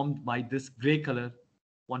octahedra formed by this gray color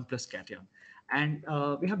 1+ cation. And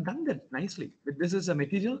we have done that nicely. This is a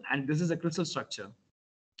material and this is a crystal structure.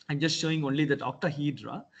 I'm just showing only that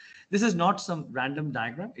octahedra. This is not some random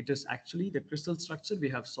diagram. It is actually the crystal structure we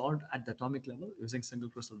have solved at the atomic level using single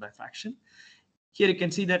crystal diffraction. Here you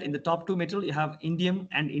can see that in the top 2 metal, you have indium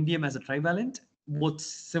and indium as a trivalent, both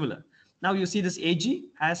similar. Now you see this Ag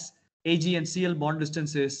has Ag and Cl bond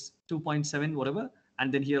distance is 2.7 whatever,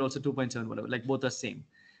 and then here also 2.7 whatever, like both are same.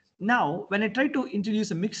 Now, when I try to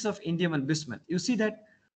introduce a mix of indium and bismuth, you see that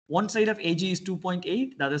one side of Ag is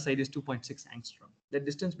 2.8, the other side is 2.6 angstrom. The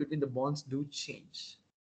distance between the bonds do change.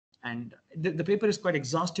 And the paper is quite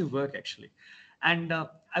exhaustive work actually. And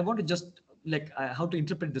I want to just how to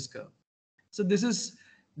interpret this curve. So this is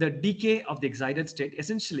the decay of the excited state.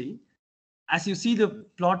 Essentially, as you see the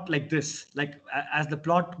plot like this, as the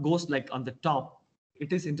plot goes on the top,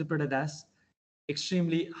 it is interpreted as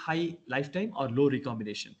extremely high lifetime or low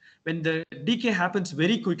recombination. When the decay happens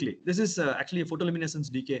very quickly, this is actually a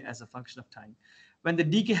photoluminescence decay as a function of time. When the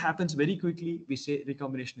decay happens very quickly, we say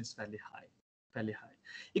recombination is fairly high.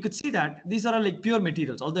 You could see that these are like pure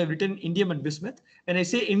materials, although I've written indium and bismuth. When I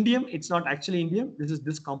say indium, it's not actually indium. This is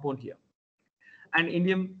this compound here. And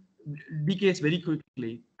indium decays very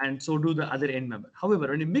quickly, and so do the other end member. However,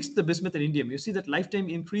 when you mix the bismuth and indium, you see that lifetime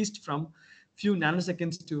increased from few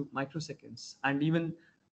nanoseconds to microseconds, and even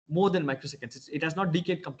more than microseconds. It has not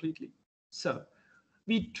decayed completely. So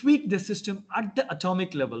we tweak the system at the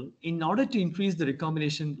atomic level in order to increase the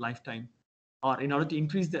recombination lifetime, or in order to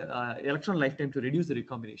increase the electron lifetime to reduce the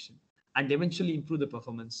recombination, and eventually improve the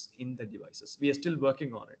performance in the devices. We are still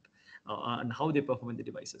working on it, on how they perform in the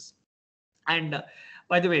devices. And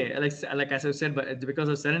by the way, like as I said, but because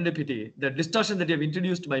of serendipity, the distortion that you have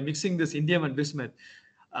introduced by mixing this indium and bismuth,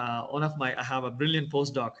 I have a brilliant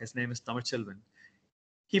postdoc. His name is Tamachelvan.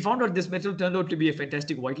 He found out this metal turned out to be a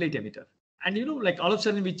fantastic white light emitter. And all of a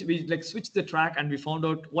sudden we switched the track and we found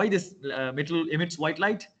out why this metal emits white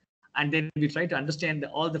light. And then we tried to understand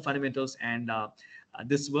all the fundamentals. And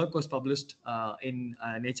this work was published in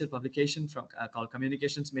a Nature publication called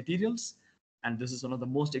Communications Materials. And this is one of the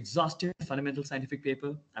most exhaustive fundamental scientific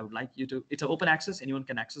paper. I would like you to, it's an open access, anyone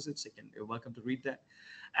can access it, so you're welcome to read that.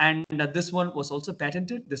 And this one was also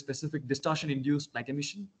patented, the specific distortion-induced light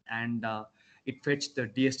emission, and it fetched the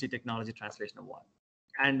DST Technology Translation Award.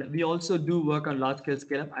 And we also do work on large-scale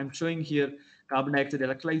scale-up. I'm showing here carbon dioxide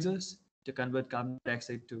electrolyzers to convert carbon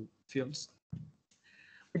dioxide to fuels.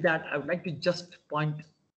 With that, I would like to just point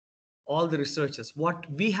all the researchers, what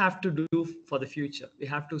we have to do for the future. We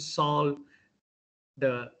have to solve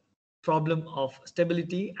the problem of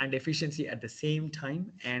stability and efficiency at the same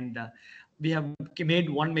time. And we have made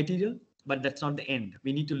one material, but that's not the end.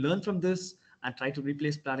 We need to learn from this and try to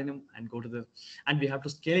replace platinum and go to the, and we have to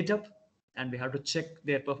scale it up, and we have to check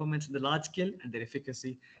their performance in the large scale and their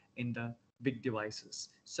efficacy in the big devices.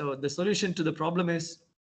 So the solution to the problem is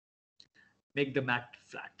make the mat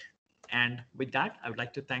flat. And with that, I would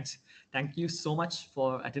like to thank you so much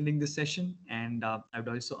for attending this session. And I would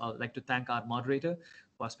also like to thank our moderator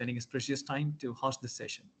for spending his precious time to host this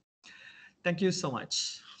session. Thank you so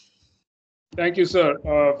much. Thank you, sir,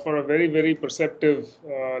 for a very, very perceptive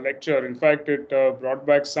lecture. In fact, it brought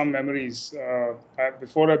back some memories.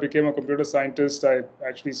 Before I became a computer scientist, I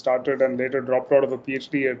actually started and later dropped out of a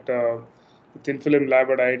PhD at the thin film lab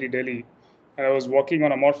at IIT Delhi. And I was working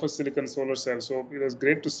on amorphous silicon solar cells. So it was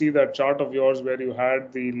great to see that chart of yours where you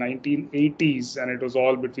had the 1980s and it was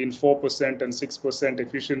all between 4% and 6%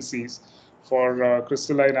 efficiencies for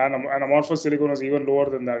crystalline, and amorphous silicon was even lower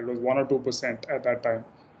than that. It was 1 or 2% at that time.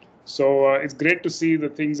 So it's great to see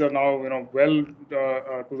that things are now, well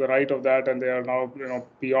to the right of that, and they are now,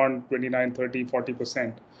 beyond 29, 30,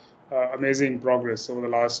 40%. Amazing progress over the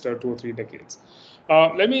last 2 or 3 decades.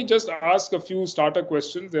 Let me just ask a few starter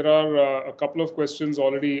questions. There are a couple of questions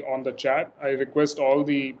already on the chat. I request all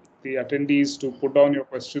the attendees to put down your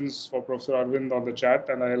questions for Professor Aravind on the chat,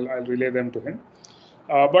 and I'll relay them to him.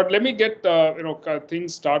 But let me get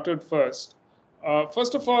things started first.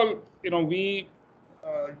 First of all, we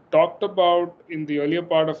talked about in the earlier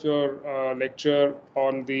part of your lecture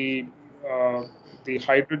on the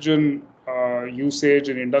hydrogen usage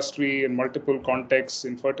in industry in multiple contexts,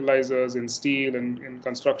 in fertilizers, in steel, and in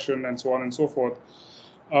construction, and so on and so forth.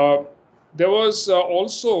 There was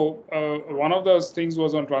also one of those things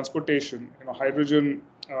was on transportation. Hydrogen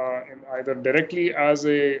either directly as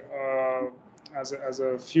a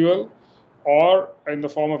fuel, or in the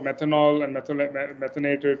form of methanol and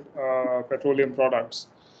methylated petroleum products.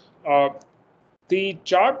 The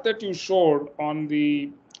chart that you showed on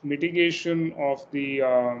the mitigation of the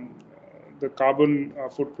carbon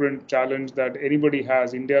footprint challenge that anybody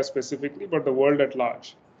has, India specifically, but the world at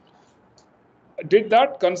large, did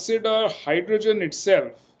that consider hydrogen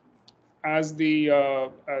itself as the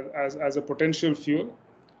as a potential fuel,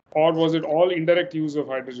 or was it all indirect use of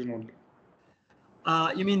hydrogen only?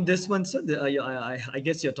 You mean this one, sir? I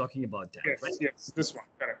guess you're talking about that, Yes, right? yes, this one,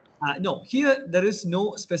 correct. No, here there is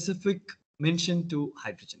no specific mention to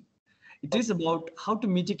hydrogen. It is about how to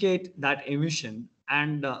mitigate that emission,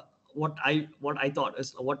 and what I thought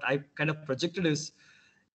is what I kind of projected is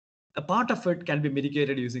a part of it can be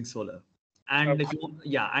mitigated using solar. And if you,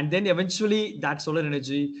 yeah, and then eventually that solar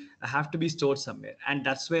energy have to be stored somewhere, and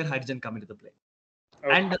that's where hydrogen come into the play.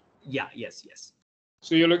 Okay. And yeah, yes.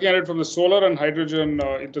 So you're looking at it from the solar and hydrogen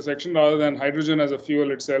intersection rather than hydrogen as a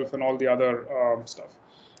fuel itself and all the other stuff.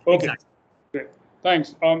 Okay. Exactly. Great.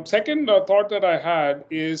 Thanks. Second thought that I had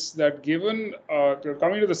is that given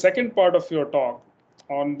coming to the second part of your talk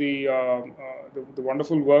on the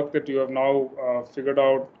wonderful work that you have now figured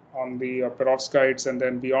out on the perovskites, and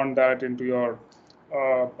then beyond that into your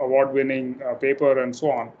award-winning paper and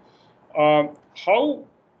so on. How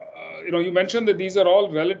you mentioned that these are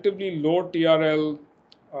all relatively low TRL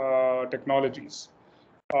technologies.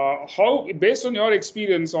 How, based on your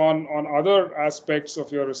experience on other aspects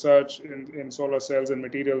of your research in solar cells and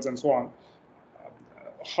materials and so on,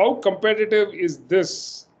 how competitive is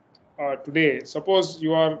this today? Suppose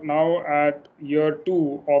you are now at year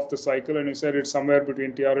 2 of the cycle, and you said it's somewhere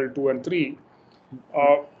between TRL 2 and 3.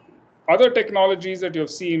 Other technologies that you have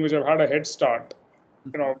seen which have had a head start,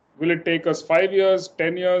 will it take us 5 years,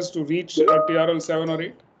 10 years to reach TRL 7 or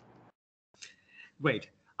 8? Great.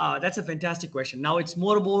 That's a fantastic question. Now it's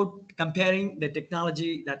more about comparing the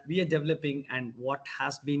technology that we are developing and what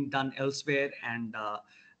has been done elsewhere, and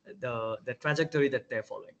the trajectory that they're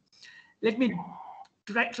following. Let me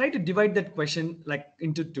try to divide that question like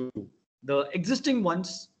into two: the existing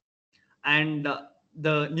ones and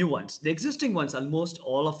the new ones. The existing ones, almost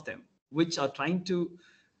all of them, which are trying to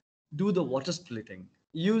do the water splitting,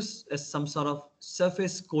 use some sort of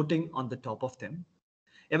surface coating on the top of them.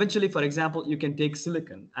 Eventually, for example, you can take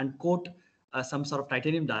silicon and coat some sort of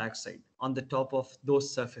titanium dioxide on the top of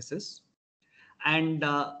those surfaces. And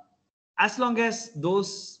as long as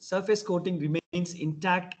those surface coating remains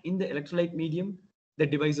intact in the electrolyte medium, the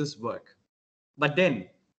devices work. But then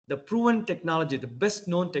the proven technology, the best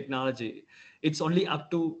known technology, it's only up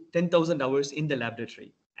to 10,000 hours in the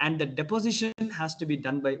laboratory. And the deposition has to be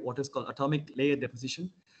done by what is called atomic layer deposition,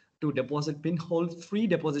 to deposit pinhole free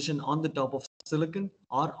deposition on the top of silicon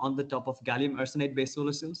or on the top of gallium arsenide based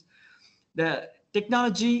solar cells. The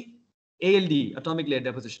technology ALD, atomic layer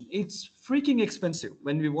deposition, it's freaking expensive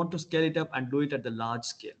when we want to scale it up and do it at the large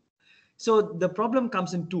scale. So the problem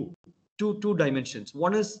comes in two dimensions.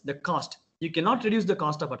 One is the cost. You cannot reduce the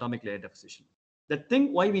cost of atomic layer deposition. The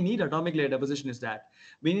thing why we need atomic layer deposition is that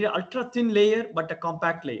we need an ultra thin layer but a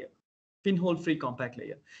compact layer, pinhole free compact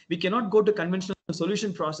layer. We cannot go to conventional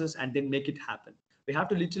solution process and then make it happen. We have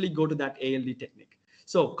to literally go to that ALD technique.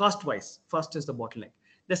 So cost wise, first is the bottleneck.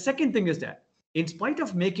 The second thing is that in spite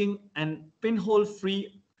of making an pinhole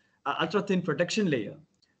free ultra thin protection layer,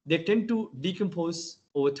 they tend to decompose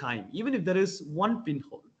over time, even if there is one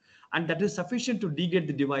pinhole, and that is sufficient to degrade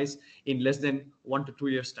the device in less than 1 to 2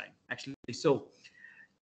 years time actually. So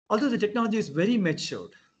although the technology is very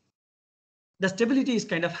matured, the stability is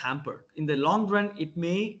kind of hampered. In the long run, it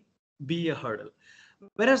may be a hurdle.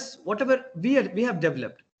 Whereas whatever we have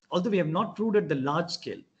developed, although we have not proved at the large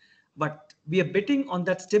scale, but we are betting on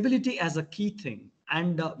that stability as a key thing.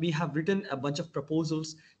 And we have written a bunch of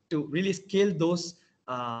proposals to really scale those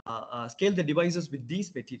scale the devices with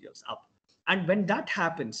these materials up. And when that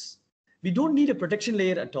happens, we don't need a protection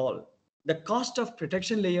layer at all. The cost of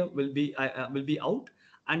protection layer will be out,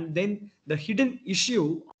 and then the hidden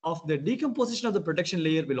issue of the decomposition of the protection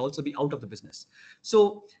layer will also be out of the business.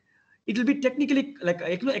 So it will be technically like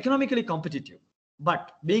economically competitive.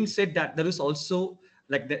 But being said that, there is also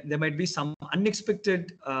like there might be some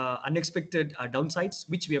unexpected downsides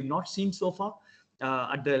which we have not seen so far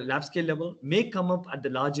at the lab scale level, may come up at the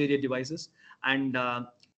large area devices. And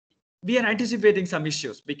we are anticipating some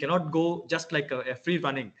issues. We cannot go just like a free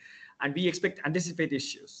running, and we anticipate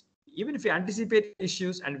issues. Even if we anticipate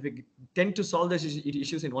issues and we tend to solve those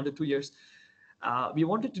issues in 1 to 2 years, we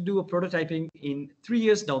wanted to do a prototyping in 3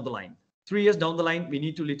 years down the line. 3 years down the line, we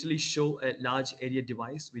need to literally show a large area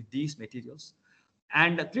device with these materials.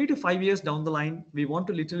 And 3 to 5 years down the line, we want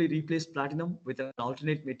to literally replace platinum with an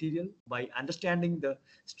alternate material by understanding the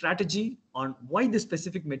strategy on why this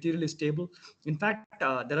specific material is stable. In fact,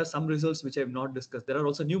 there are some results which I have not discussed. There are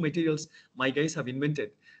also new materials my guys have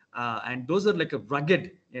invented. And those are like a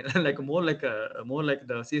rugged, like more like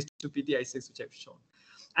the CS2PT-I6 which I've shown.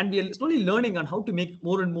 And we are slowly learning on how to make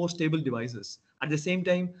more and more stable devices. At the same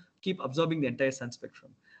time, keep absorbing the entire sun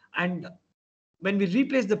spectrum. And when we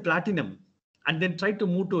replace the platinum and then try to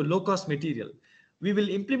move to a low-cost material, we will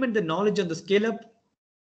implement the knowledge on the scale-up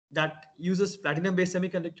that uses platinum-based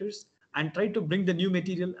semiconductors and try to bring the new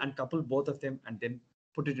material and couple both of them and then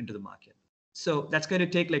put it into the market. So that's going to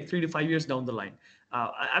take like 3 to 5 years down the line.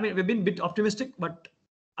 I mean, we've been a bit optimistic, but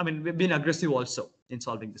I mean, we've been aggressive also in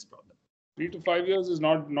solving this problem. 3 to 5 years is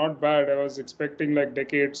not bad. I was expecting like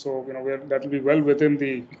decades, so that will be well within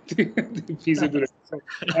the feasibility. So,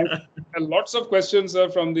 lots of questions are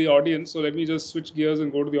from the audience. So let me just switch gears and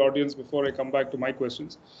go to the audience before I come back to my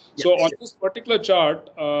questions. Yeah, so on this particular chart,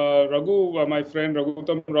 Raghu, my friend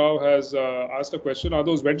Raghutam Rao has asked a question. Are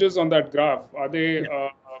those wedges on that graph, are they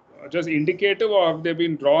just indicative, or have they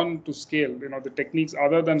been drawn to scale? The techniques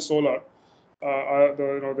other than solar.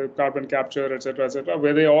 The carbon capture, etc.,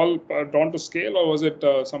 were they all drawn to scale, or was it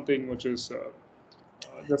something which is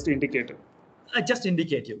just indicative? Just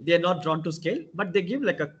indicative. They are not drawn to scale, but they give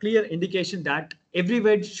like a clear indication that every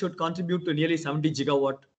wedge should contribute to nearly 70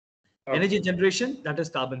 gigawatt energy generation that is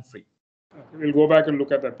carbon free. We'll go back and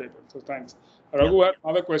look at that paper. So thanks. Raghu had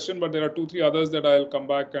another question, but there are 2-3 others that I'll come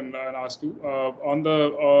back and ask you.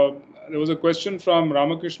 There was a question from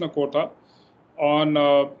Ramakrishna Kota on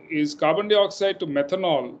is carbon dioxide to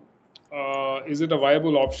methanol, is it a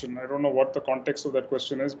viable option? I don't know what the context of that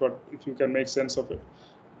question is, but if you can make sense of it.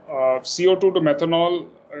 CO2 to methanol,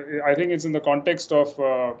 I think it's in the context of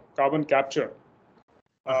carbon capture.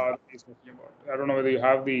 He's talking about. I don't know whether you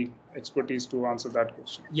have the expertise to answer that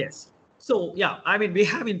question. Yes. So yeah, I mean, we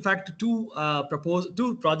have in fact two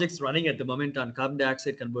projects running at the moment on carbon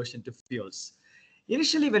dioxide conversion to fuels.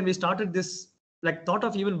 Initially, when we started this, thought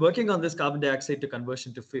of even working on this carbon dioxide to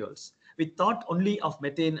conversion to fuels, we thought only of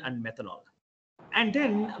methane and methanol. And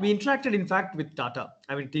then we interacted, in fact, with Tata,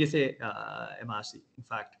 TSA MRC. In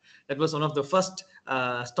fact, that was one of the first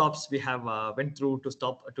stops we have went through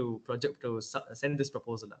to send this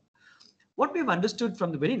proposal up. What we've understood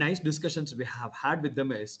from the very nice discussions we have had with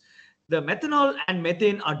them is the methanol and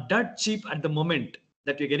methane are dirt cheap at the moment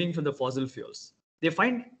that we're getting from the fossil fuels. They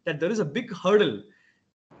find that there is a big hurdle,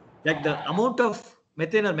 like the amount of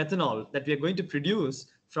methane or methanol that we are going to produce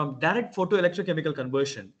from direct photoelectrochemical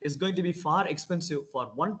conversion is going to be far expensive for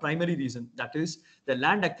one primary reason, that is the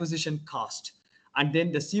land acquisition cost, and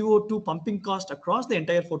then the CO2 pumping cost across the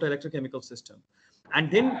entire photoelectrochemical system. And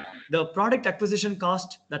then the product acquisition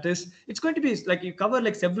cost, that is, it's going to be like you cover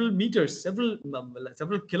like several meters, several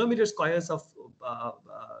kilometer squares of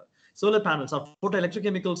solar panels or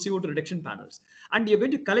photoelectrochemical CO2 reduction panels. And you're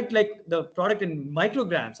going to collect like the product in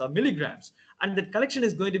micrograms or milligrams. And the collection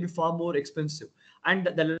is going to be far more expensive. And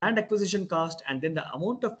the land acquisition cost and then the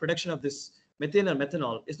amount of production of this methane or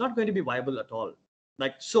methanol is not going to be viable at all.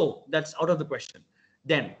 So that's out of the question.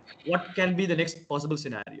 Then what can be the next possible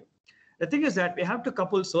scenario? The thing is that we have to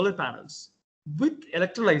couple solar panels with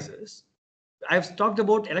electrolyzers. I've talked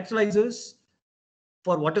about electrolyzers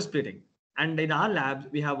for water splitting. And in our labs,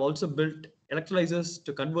 we have also built electrolyzers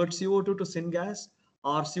to convert CO2 to syngas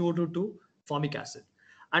or CO2 to formic acid.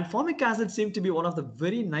 And formic acid seems to be one of the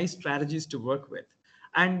very nice strategies to work with.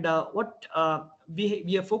 And what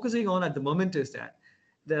we are focusing on at the moment is that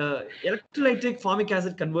the electrolytic formic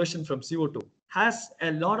acid conversion from CO2 has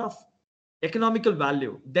a lot of economical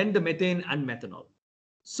value than the methane and methanol.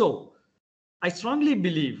 So I strongly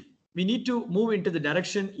believe we need to move into the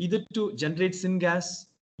direction either to generate syngas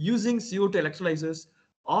using CO2 electrolyzers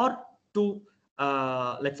or to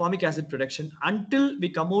like formic acid production until we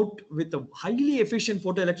come out with a highly efficient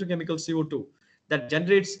photoelectrochemical CO2 that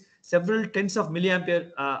generates several tens of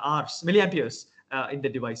milliamperes in the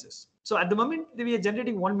devices. So at the moment, we are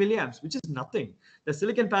generating 1 milliamps, which is nothing. The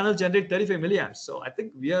silicon panels generate 35 milliamps. So I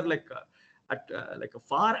think we are like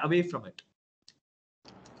far away from it.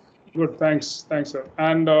 Good, thanks, sir.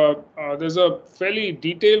 And there's a fairly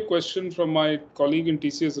detailed question from my colleague in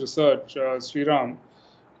TCS Research, Sriram,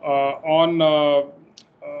 on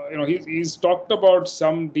he's talked about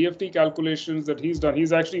some DFT calculations that he's done.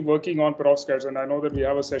 He's actually working on perovskites, and I know that we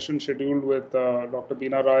have a session scheduled with Dr.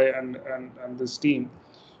 Beena Rai and this team.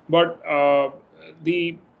 But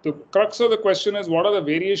the crux of the question is, what are the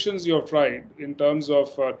variations you have tried in terms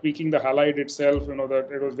of tweaking the halide itself? That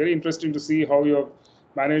it was very interesting to see how you have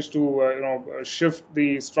managed to shift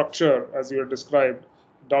the structure as you have described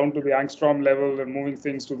down to the angstrom level and moving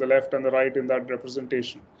things to the left and the right in that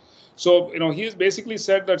representation. So he's basically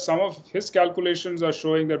said that some of his calculations are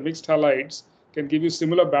showing that mixed halides can give you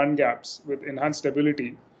similar band gaps with enhanced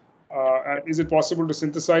stability. Is it possible to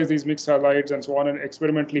synthesize these mixed halides and so on and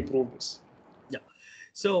experimentally prove this? Yeah.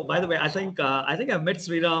 So by the way, I think I've met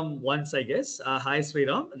Sriram once, I guess. Hi,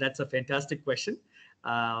 Sriram. That's a fantastic question.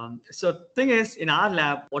 So thing is, in our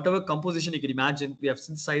lab, whatever composition you can imagine, we have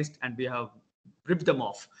synthesized and we have ripped them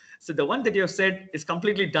off. So the one that you have said is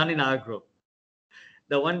completely done in our group.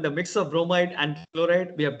 The mix of bromide and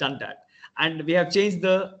chloride, we have done that. And we have changed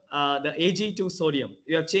the Ag to sodium.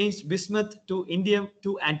 We have changed bismuth to indium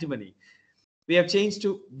to antimony. We have changed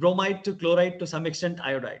to bromide to chloride, to some extent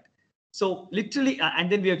iodide. So literally,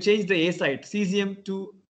 and then we have changed the A side, cesium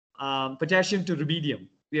to potassium to rubidium.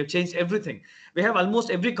 We have changed everything. We have almost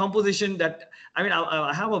every composition that,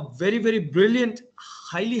 I have a very, very brilliant,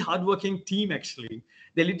 highly hardworking team, actually.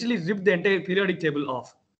 They literally ripped the entire periodic table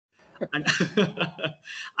off. And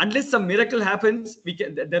unless some miracle happens,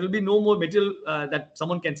 there will be no more material that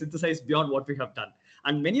someone can synthesize beyond what we have done.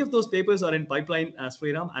 And many of those papers are in pipeline,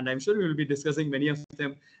 Sriram, and I'm sure we will be discussing many of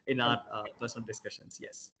them in our personal discussions.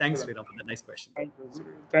 Yes. Thanks, Sriram, for the nice question.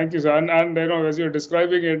 Thank you, sir. And as you're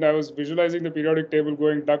describing it, I was visualizing the periodic table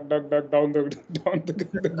going duck, duck, duck down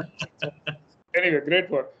the Anyway, great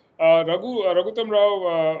work. Raghutam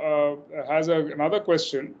Rao has another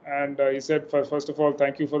question, and he said, first of all,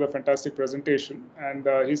 thank you for the fantastic presentation. And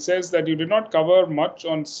he says that you did not cover much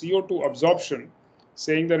on CO2 absorption,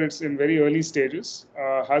 saying that it's in very early stages.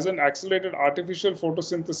 Has an accelerated artificial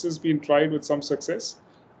photosynthesis been tried with some success?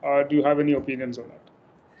 Do you have any opinions on that?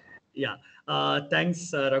 Yeah.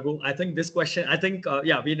 Thanks, Raghu. I think this question,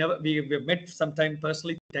 we've met sometime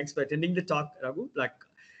personally. Thanks for attending the talk, Raghu.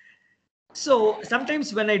 So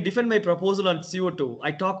sometimes when I defend my proposal on CO2,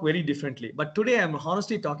 I talk very differently. But today I'm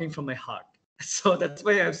honestly talking from my heart. So that's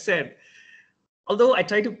why I've said, although I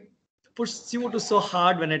try to push CO2 so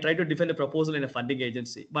hard when I try to defend a proposal in a funding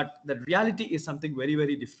agency, but the reality is something very,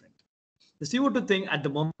 very different. The CO2 thing at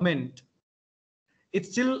the moment,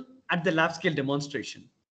 it's still at the lab scale demonstration.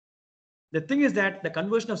 The thing is that the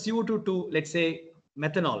conversion of CO2 to, let's say,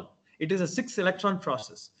 methanol, it is a 6-electron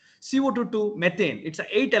process. CO2 to methane, it's an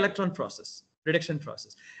 8-electron process, reduction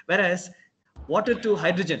process. Whereas water to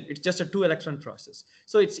hydrogen, it's just a 2-electron process.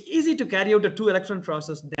 So it's easy to carry out a 2-electron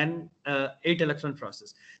process than an 8-electron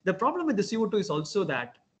process. The problem with the CO2 is also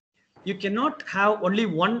that you cannot have only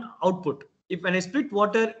one output. If when I split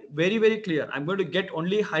water, very, very clear, I'm going to get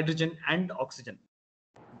only hydrogen and oxygen.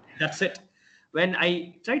 That's it. When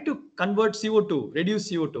I try to convert CO2,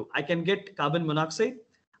 reduce CO2, I can get carbon monoxide,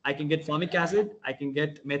 I can get formic acid, I can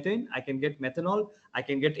get methane, I can get methanol, I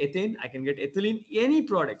can get ethane, I can get ethylene, any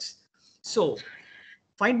products. So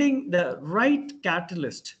finding the right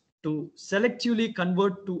catalyst to selectively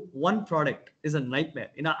convert to one product is a nightmare.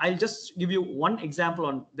 I'll just give you one example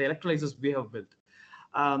on the electrolyzers we have built.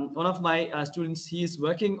 One of my students, he is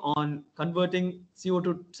working on converting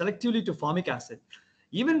CO2 selectively to formic acid.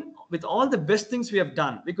 Even with all the best things we have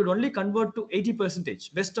done, we could only convert to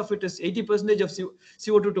 80%. Best of it is 80% of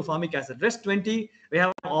CO2 to formic acid. Rest 20, we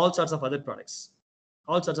have all sorts of other products.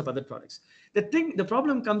 The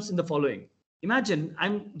problem comes in the following. Imagine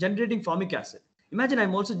I'm generating formic acid. Imagine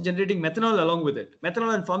I'm also generating methanol along with it.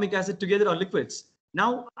 Methanol and formic acid together are liquids.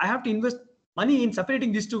 Now I have to invest money in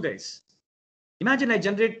separating these two guys. Imagine I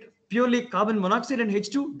generate purely carbon monoxide and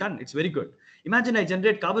H2, done. It's very good. Imagine I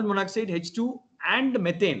generate carbon monoxide, H2, and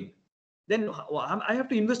methane. Then I have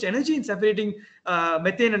to invest energy in separating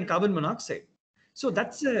methane and carbon monoxide. So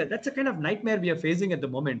that's a kind of nightmare we are facing at the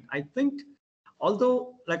moment. I think,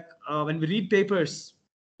 although when we read papers,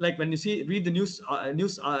 like when you read the news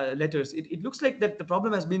letters, it looks like that the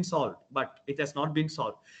problem has been solved, but it has not been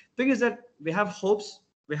solved. Thing is that we have hopes,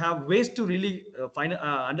 We have ways to really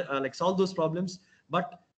solve those problems,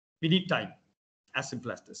 but we need time. As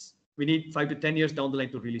simple as this. We need 5 to 10 years down the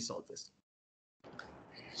line to really solve this.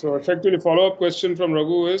 So effectively, follow-up question from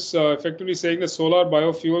Raghu is effectively saying that solar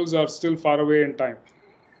biofuels are still far away in time.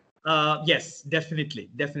 Yes, definitely.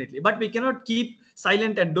 But we cannot keep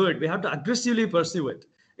silent and do it. We have to aggressively pursue it,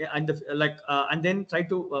 and then try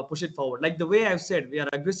to push it forward. Like the way I've said, we are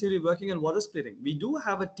aggressively working on water splitting. We do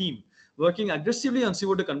have a team working aggressively on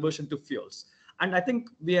CO2 conversion to fuels. And I think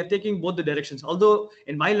we are taking both the directions. Although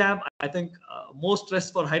in my lab, I think more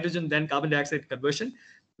stress for hydrogen than carbon dioxide conversion.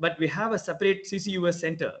 But we have a separate CCUS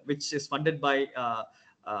center, which is funded by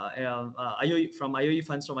IOE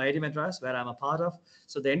funds from IIT Madras, where I'm a part of.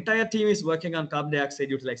 So the entire team is working on carbon dioxide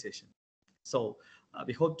utilization. So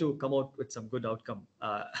we hope to come out with some good outcome,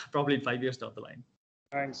 probably in 5 years down the line.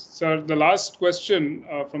 Thanks. Sir, the last question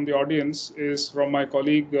from the audience is from my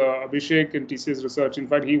colleague Abhishek in TCS Research. In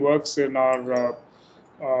fact, he works in our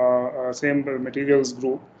same materials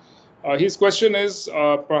group. His question is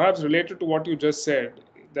perhaps related to what you just said,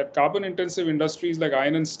 that carbon-intensive industries like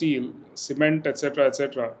iron and steel, cement,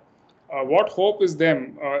 etc., what hope is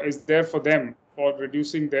there for them for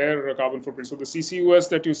reducing their carbon footprint? So the CCUS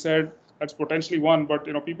that you said, that's potentially one, but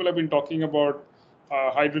people have been talking about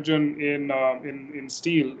hydrogen in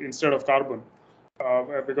steel instead of carbon,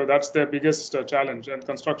 because that's their biggest challenge, and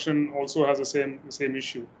construction also has the same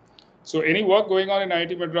issue. So any work going on in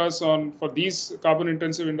IIT Madras for these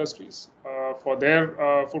carbon-intensive industries for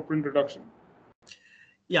their footprint reduction?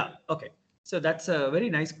 Yeah. Okay. So that's a very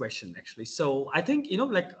nice question, actually. So I think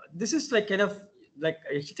this is kind of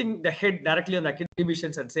hitting the head directly on the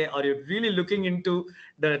academicians and say, are you really looking into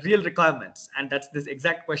the real requirements? And that's this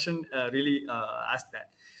exact question really asked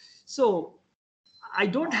that. So I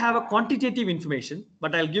don't have a quantitative information,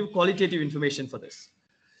 but I'll give qualitative information for this.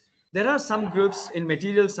 There are some groups in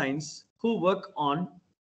material science who work on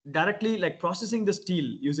directly processing the steel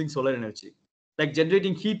using solar energy, like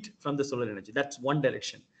generating heat from the solar energy. That's one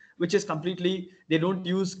direction, which is completely, they don't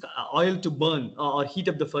use oil to burn or heat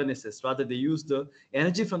up the furnaces. Rather, they use the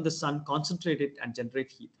energy from the sun, concentrate it, and generate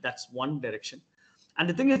heat. That's one direction. And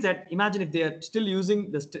the thing is that, imagine if they are still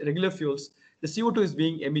using the regular fuels, the CO2 is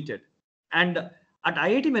being emitted. And at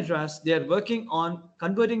IIT Madras, they are working on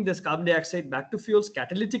converting this carbon dioxide back to fuels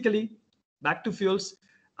catalytically, back to fuels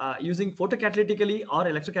using photocatalytically or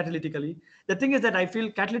electrocatalytically. The thing is that I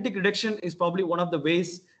feel catalytic reduction is probably one of the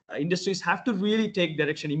ways industries have to really take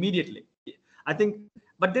direction immediately. I think,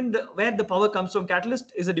 but then where the power comes from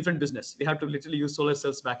catalyst is a different business. We have to literally use solar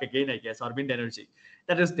cells back again, I guess, or wind energy.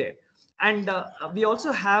 That is there. And we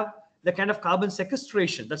also have the kind of carbon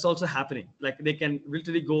sequestration that's also happening. Like they can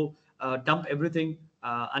literally go dump everything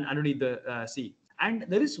underneath the sea. And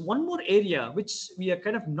there is one more area which we are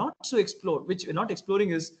kind of not so explored, which we're not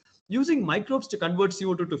exploring, is using microbes to convert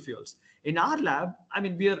CO2 to fuels. In our lab, I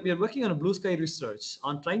mean, we are working on a blue sky research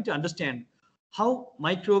on trying to understand how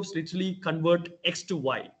microbes literally convert X to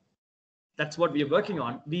Y. That's what we are working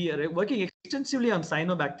on. We are working extensively on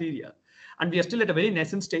cyanobacteria, and we are still at a very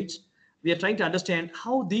nascent stage. We are trying to understand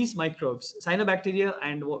how these microbes, cyanobacteria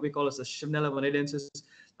and what we call as a Shibnella monadensis,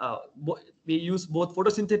 we use both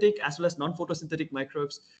photosynthetic as well as non-photosynthetic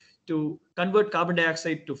microbes to convert carbon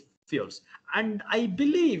dioxide to fuels. And I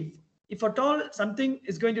believe if at all something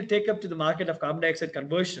is going to take up to the market of carbon dioxide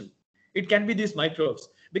conversion, it can be these microbes,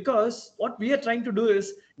 because what we are trying to do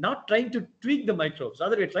is not trying to tweak the microbes,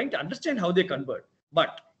 rather we're trying to understand how they convert.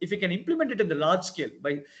 But if we can implement it in the large scale,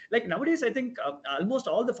 by like nowadays, I think almost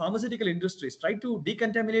all the pharmaceutical industries try to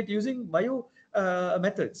decontaminate using bio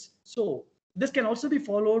methods. So this can also be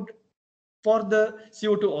followed for the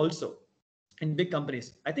CO2 also in big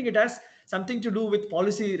companies. I think it has something to do with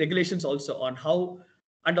policy regulations also on how,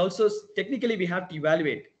 and also technically we have to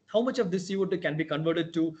evaluate how much of this CO2 can be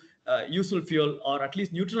converted to useful fuel, or at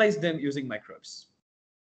least neutralize them using microbes.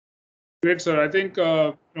 Great, sir. I think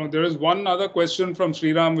there is one other question from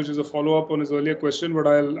Sriram, which is a follow-up on his earlier question, but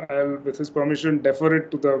I'll, with his permission, defer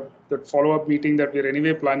it to the follow-up meeting that we're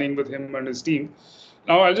anyway planning with him and his team.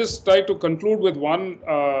 Now, I'll just try to conclude with one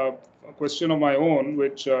question of my own,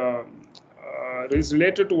 which is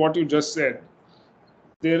related to what you just said.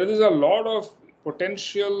 There is a lot of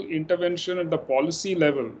potential intervention at the policy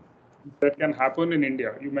level that can happen in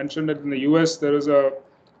India. You mentioned that in the US, there is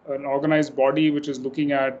an organized body which is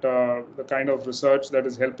looking at the kind of research that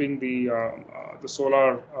is helping the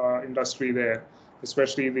solar industry there,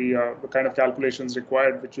 especially the kind of calculations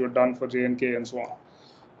required which you have done for JNK and so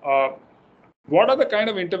on. What are the kind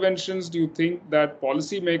of interventions do you think that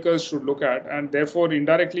policymakers should look at? And therefore,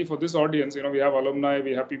 indirectly for this audience, we have alumni,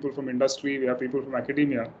 we have people from industry, we have people from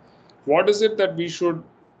academia. What is it that we should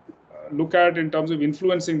look at in terms of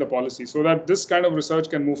influencing the policy so that this kind of research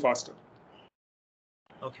can move faster?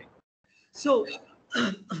 Okay. So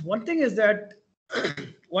one thing is that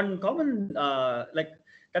one common,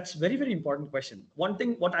 that's very, very important question. One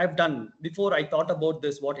thing, what I've done before I thought about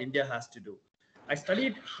this, what India has to do, I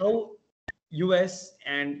studied how US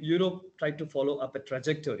and Europe tried to follow up a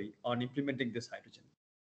trajectory on implementing this hydrogen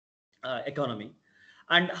economy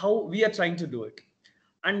and how we are trying to do it.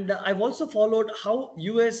 And I've also followed how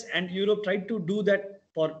US and Europe tried to do that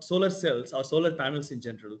for solar cells or solar panels in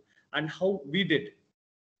general and how we did.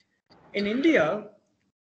 In India,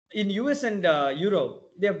 in US and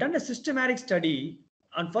Europe, they have done a systematic study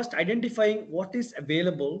on first identifying what is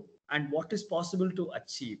available and what is possible to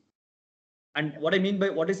achieve. And what I mean by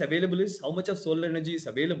what is available is how much of solar energy is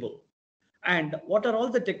available and what are all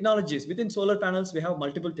the technologies. Within solar panels, we have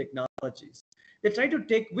multiple technologies. They try to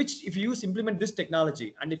take which, if you implement this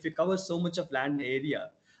technology and if you cover so much of land area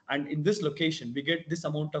and in this location, we get this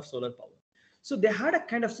amount of solar power. So they had a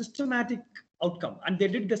kind of systematic outcome, and they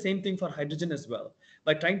did the same thing for hydrogen as well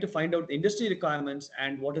by trying to find out the industry requirements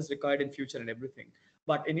and what is required in future and everything.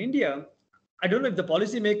 But in India, I don't know if the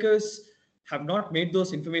policymakers have not made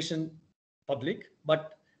those information public,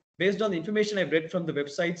 but based on the information I've read from the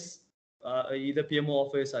websites, either PMO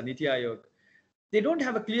office or Niti Aayog, they don't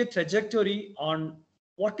have a clear trajectory on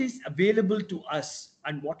what is available to us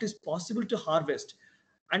and what is possible to harvest.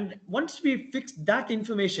 And once we fix that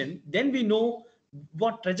information, then we know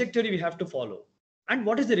what trajectory we have to follow and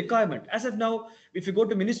what is the requirement. As of now, if you go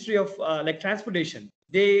to Ministry of Transportation,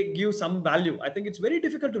 they give some value. I think it's very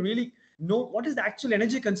difficult to really know what is the actual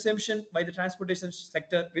energy consumption by the transportation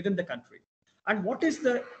sector within the country. And what is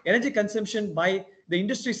the energy consumption by the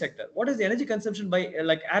industry sector? What is the energy consumption by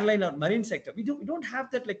like airline or marine sector? We don't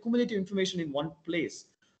have that like cumulative information in one place.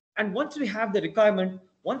 And once we have the requirement,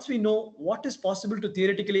 once we know what is possible to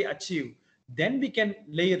theoretically achieve, then we can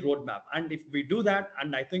lay a roadmap. And if we do that,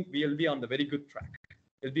 and I think we'll be on the very good track.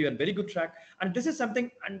 We'll be on very good track. And this is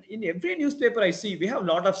something, and in every newspaper I see, we have a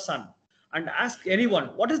lot of sun. And ask anyone,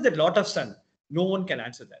 what is that lot of sun? No one can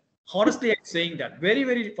answer that. Honestly, I'm saying that very,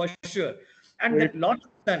 very for sure. And that lot of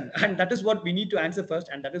sun, and that is what we need to answer first.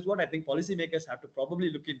 And that is what I think policymakers have to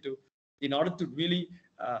probably look into in order to really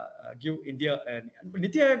give India, and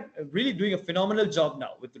Niti Aayog really doing a phenomenal job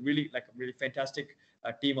now with really like a really fantastic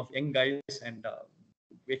team of young guys and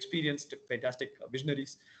experienced, fantastic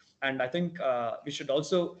visionaries. And I think we should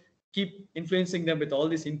also keep influencing them with all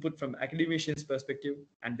this input from academicians' perspective,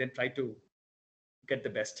 and then try to get the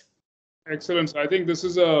best. Excellent. So I think this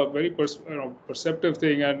is a very perceptive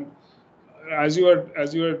thing, and as you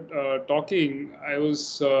were talking, I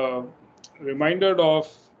was reminded of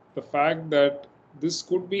the fact that this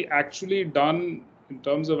could be actually done in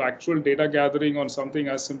terms of actual data gathering on something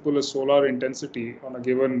as simple as solar intensity on a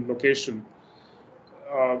given location.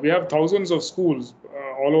 We have thousands of schools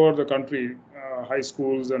all over the country, high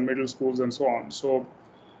schools and middle schools and so on. So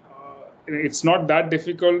it's not that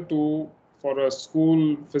difficult for a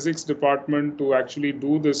school physics department to actually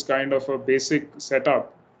do this kind of a basic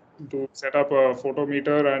setup, to set up a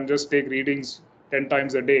photometer and just take readings 10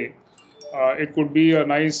 times a day. It could be a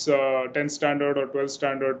nice 10th standard or 12th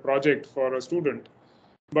standard project for a student.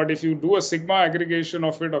 But if you do a sigma aggregation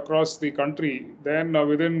of it across the country, then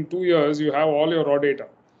within 2 years, you have all your raw data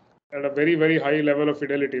at a very, very high level of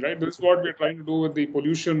fidelity, right? This is what we're trying to do with the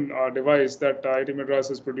pollution device that IIT Madras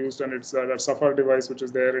has produced, and it's that SAFAR device, which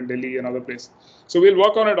is there in Delhi and other places. So we'll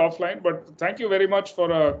work on it offline, but thank you very much for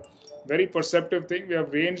a very perceptive thing. We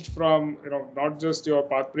have ranged from, not just your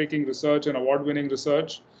path-breaking research and award-winning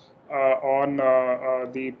research on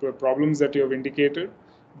the problems that you have indicated,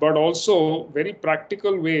 but also very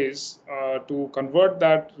practical ways to convert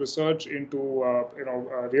that research into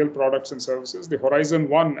real products and services. The Horizon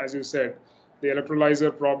 1, as you said, the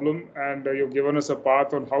electrolyzer problem, and you've given us a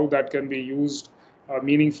path on how that can be used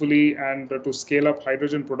meaningfully and to scale up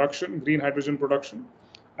hydrogen production, green hydrogen production.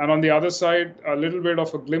 And on the other side, a little bit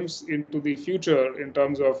of a glimpse into the future in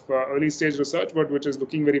terms of early stage research, but which is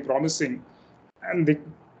looking very promising. And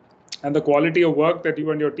the quality of work that you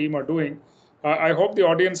and your team are doing. I hope the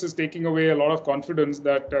audience is taking away a lot of confidence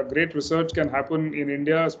that great research can happen in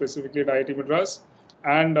India, specifically at IIT Madras,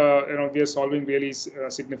 and we are solving really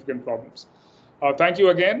significant problems. Thank you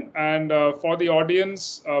again, and for the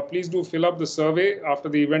audience, please do fill up the survey after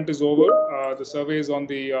the event is over. The survey is on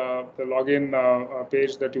the login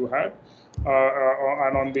page that you had,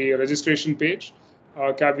 and on the registration page.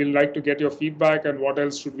 We'd like to get your feedback and what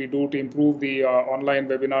else should we do to improve the online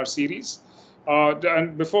webinar series.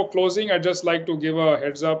 And before closing, I'd just like to give a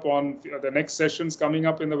heads up on the next sessions coming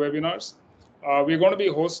up in the webinars. We're going to be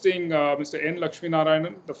hosting Mr. N.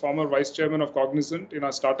 Lakshminarayanan, the former Vice Chairman of Cognizant, in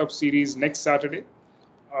our startup series next Saturday.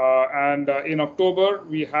 And in October,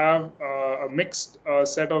 we have a mixed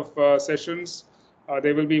set of sessions.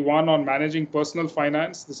 There will be one on managing personal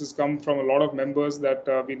finance. This has come from a lot of members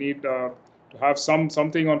that we need to have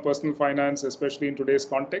something on personal finance, especially in today's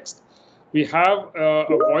context. We have a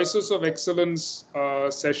Voices of Excellence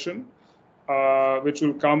session, which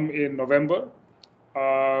will come in November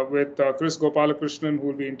with Chris Gopalakrishnan, who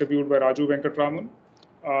will be interviewed by Raju Venkatraman.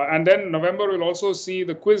 And then November will also see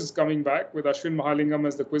the quiz coming back with Ashwin Mahalingam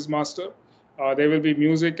as the quiz master. There will be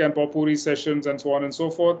music and potpourri sessions and so on and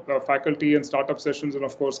so forth. Faculty and startup sessions will,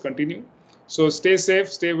 of course, continue. So stay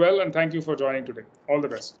safe, stay well, and thank you for joining today. All the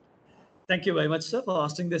best. Thank you very much, sir, for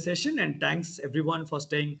hosting the session. And thanks, everyone, for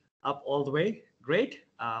staying up all the way. Great.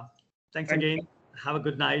 Thanks again. Have a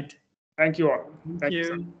good night. Thank you all. Thank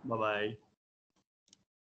you. Bye-bye.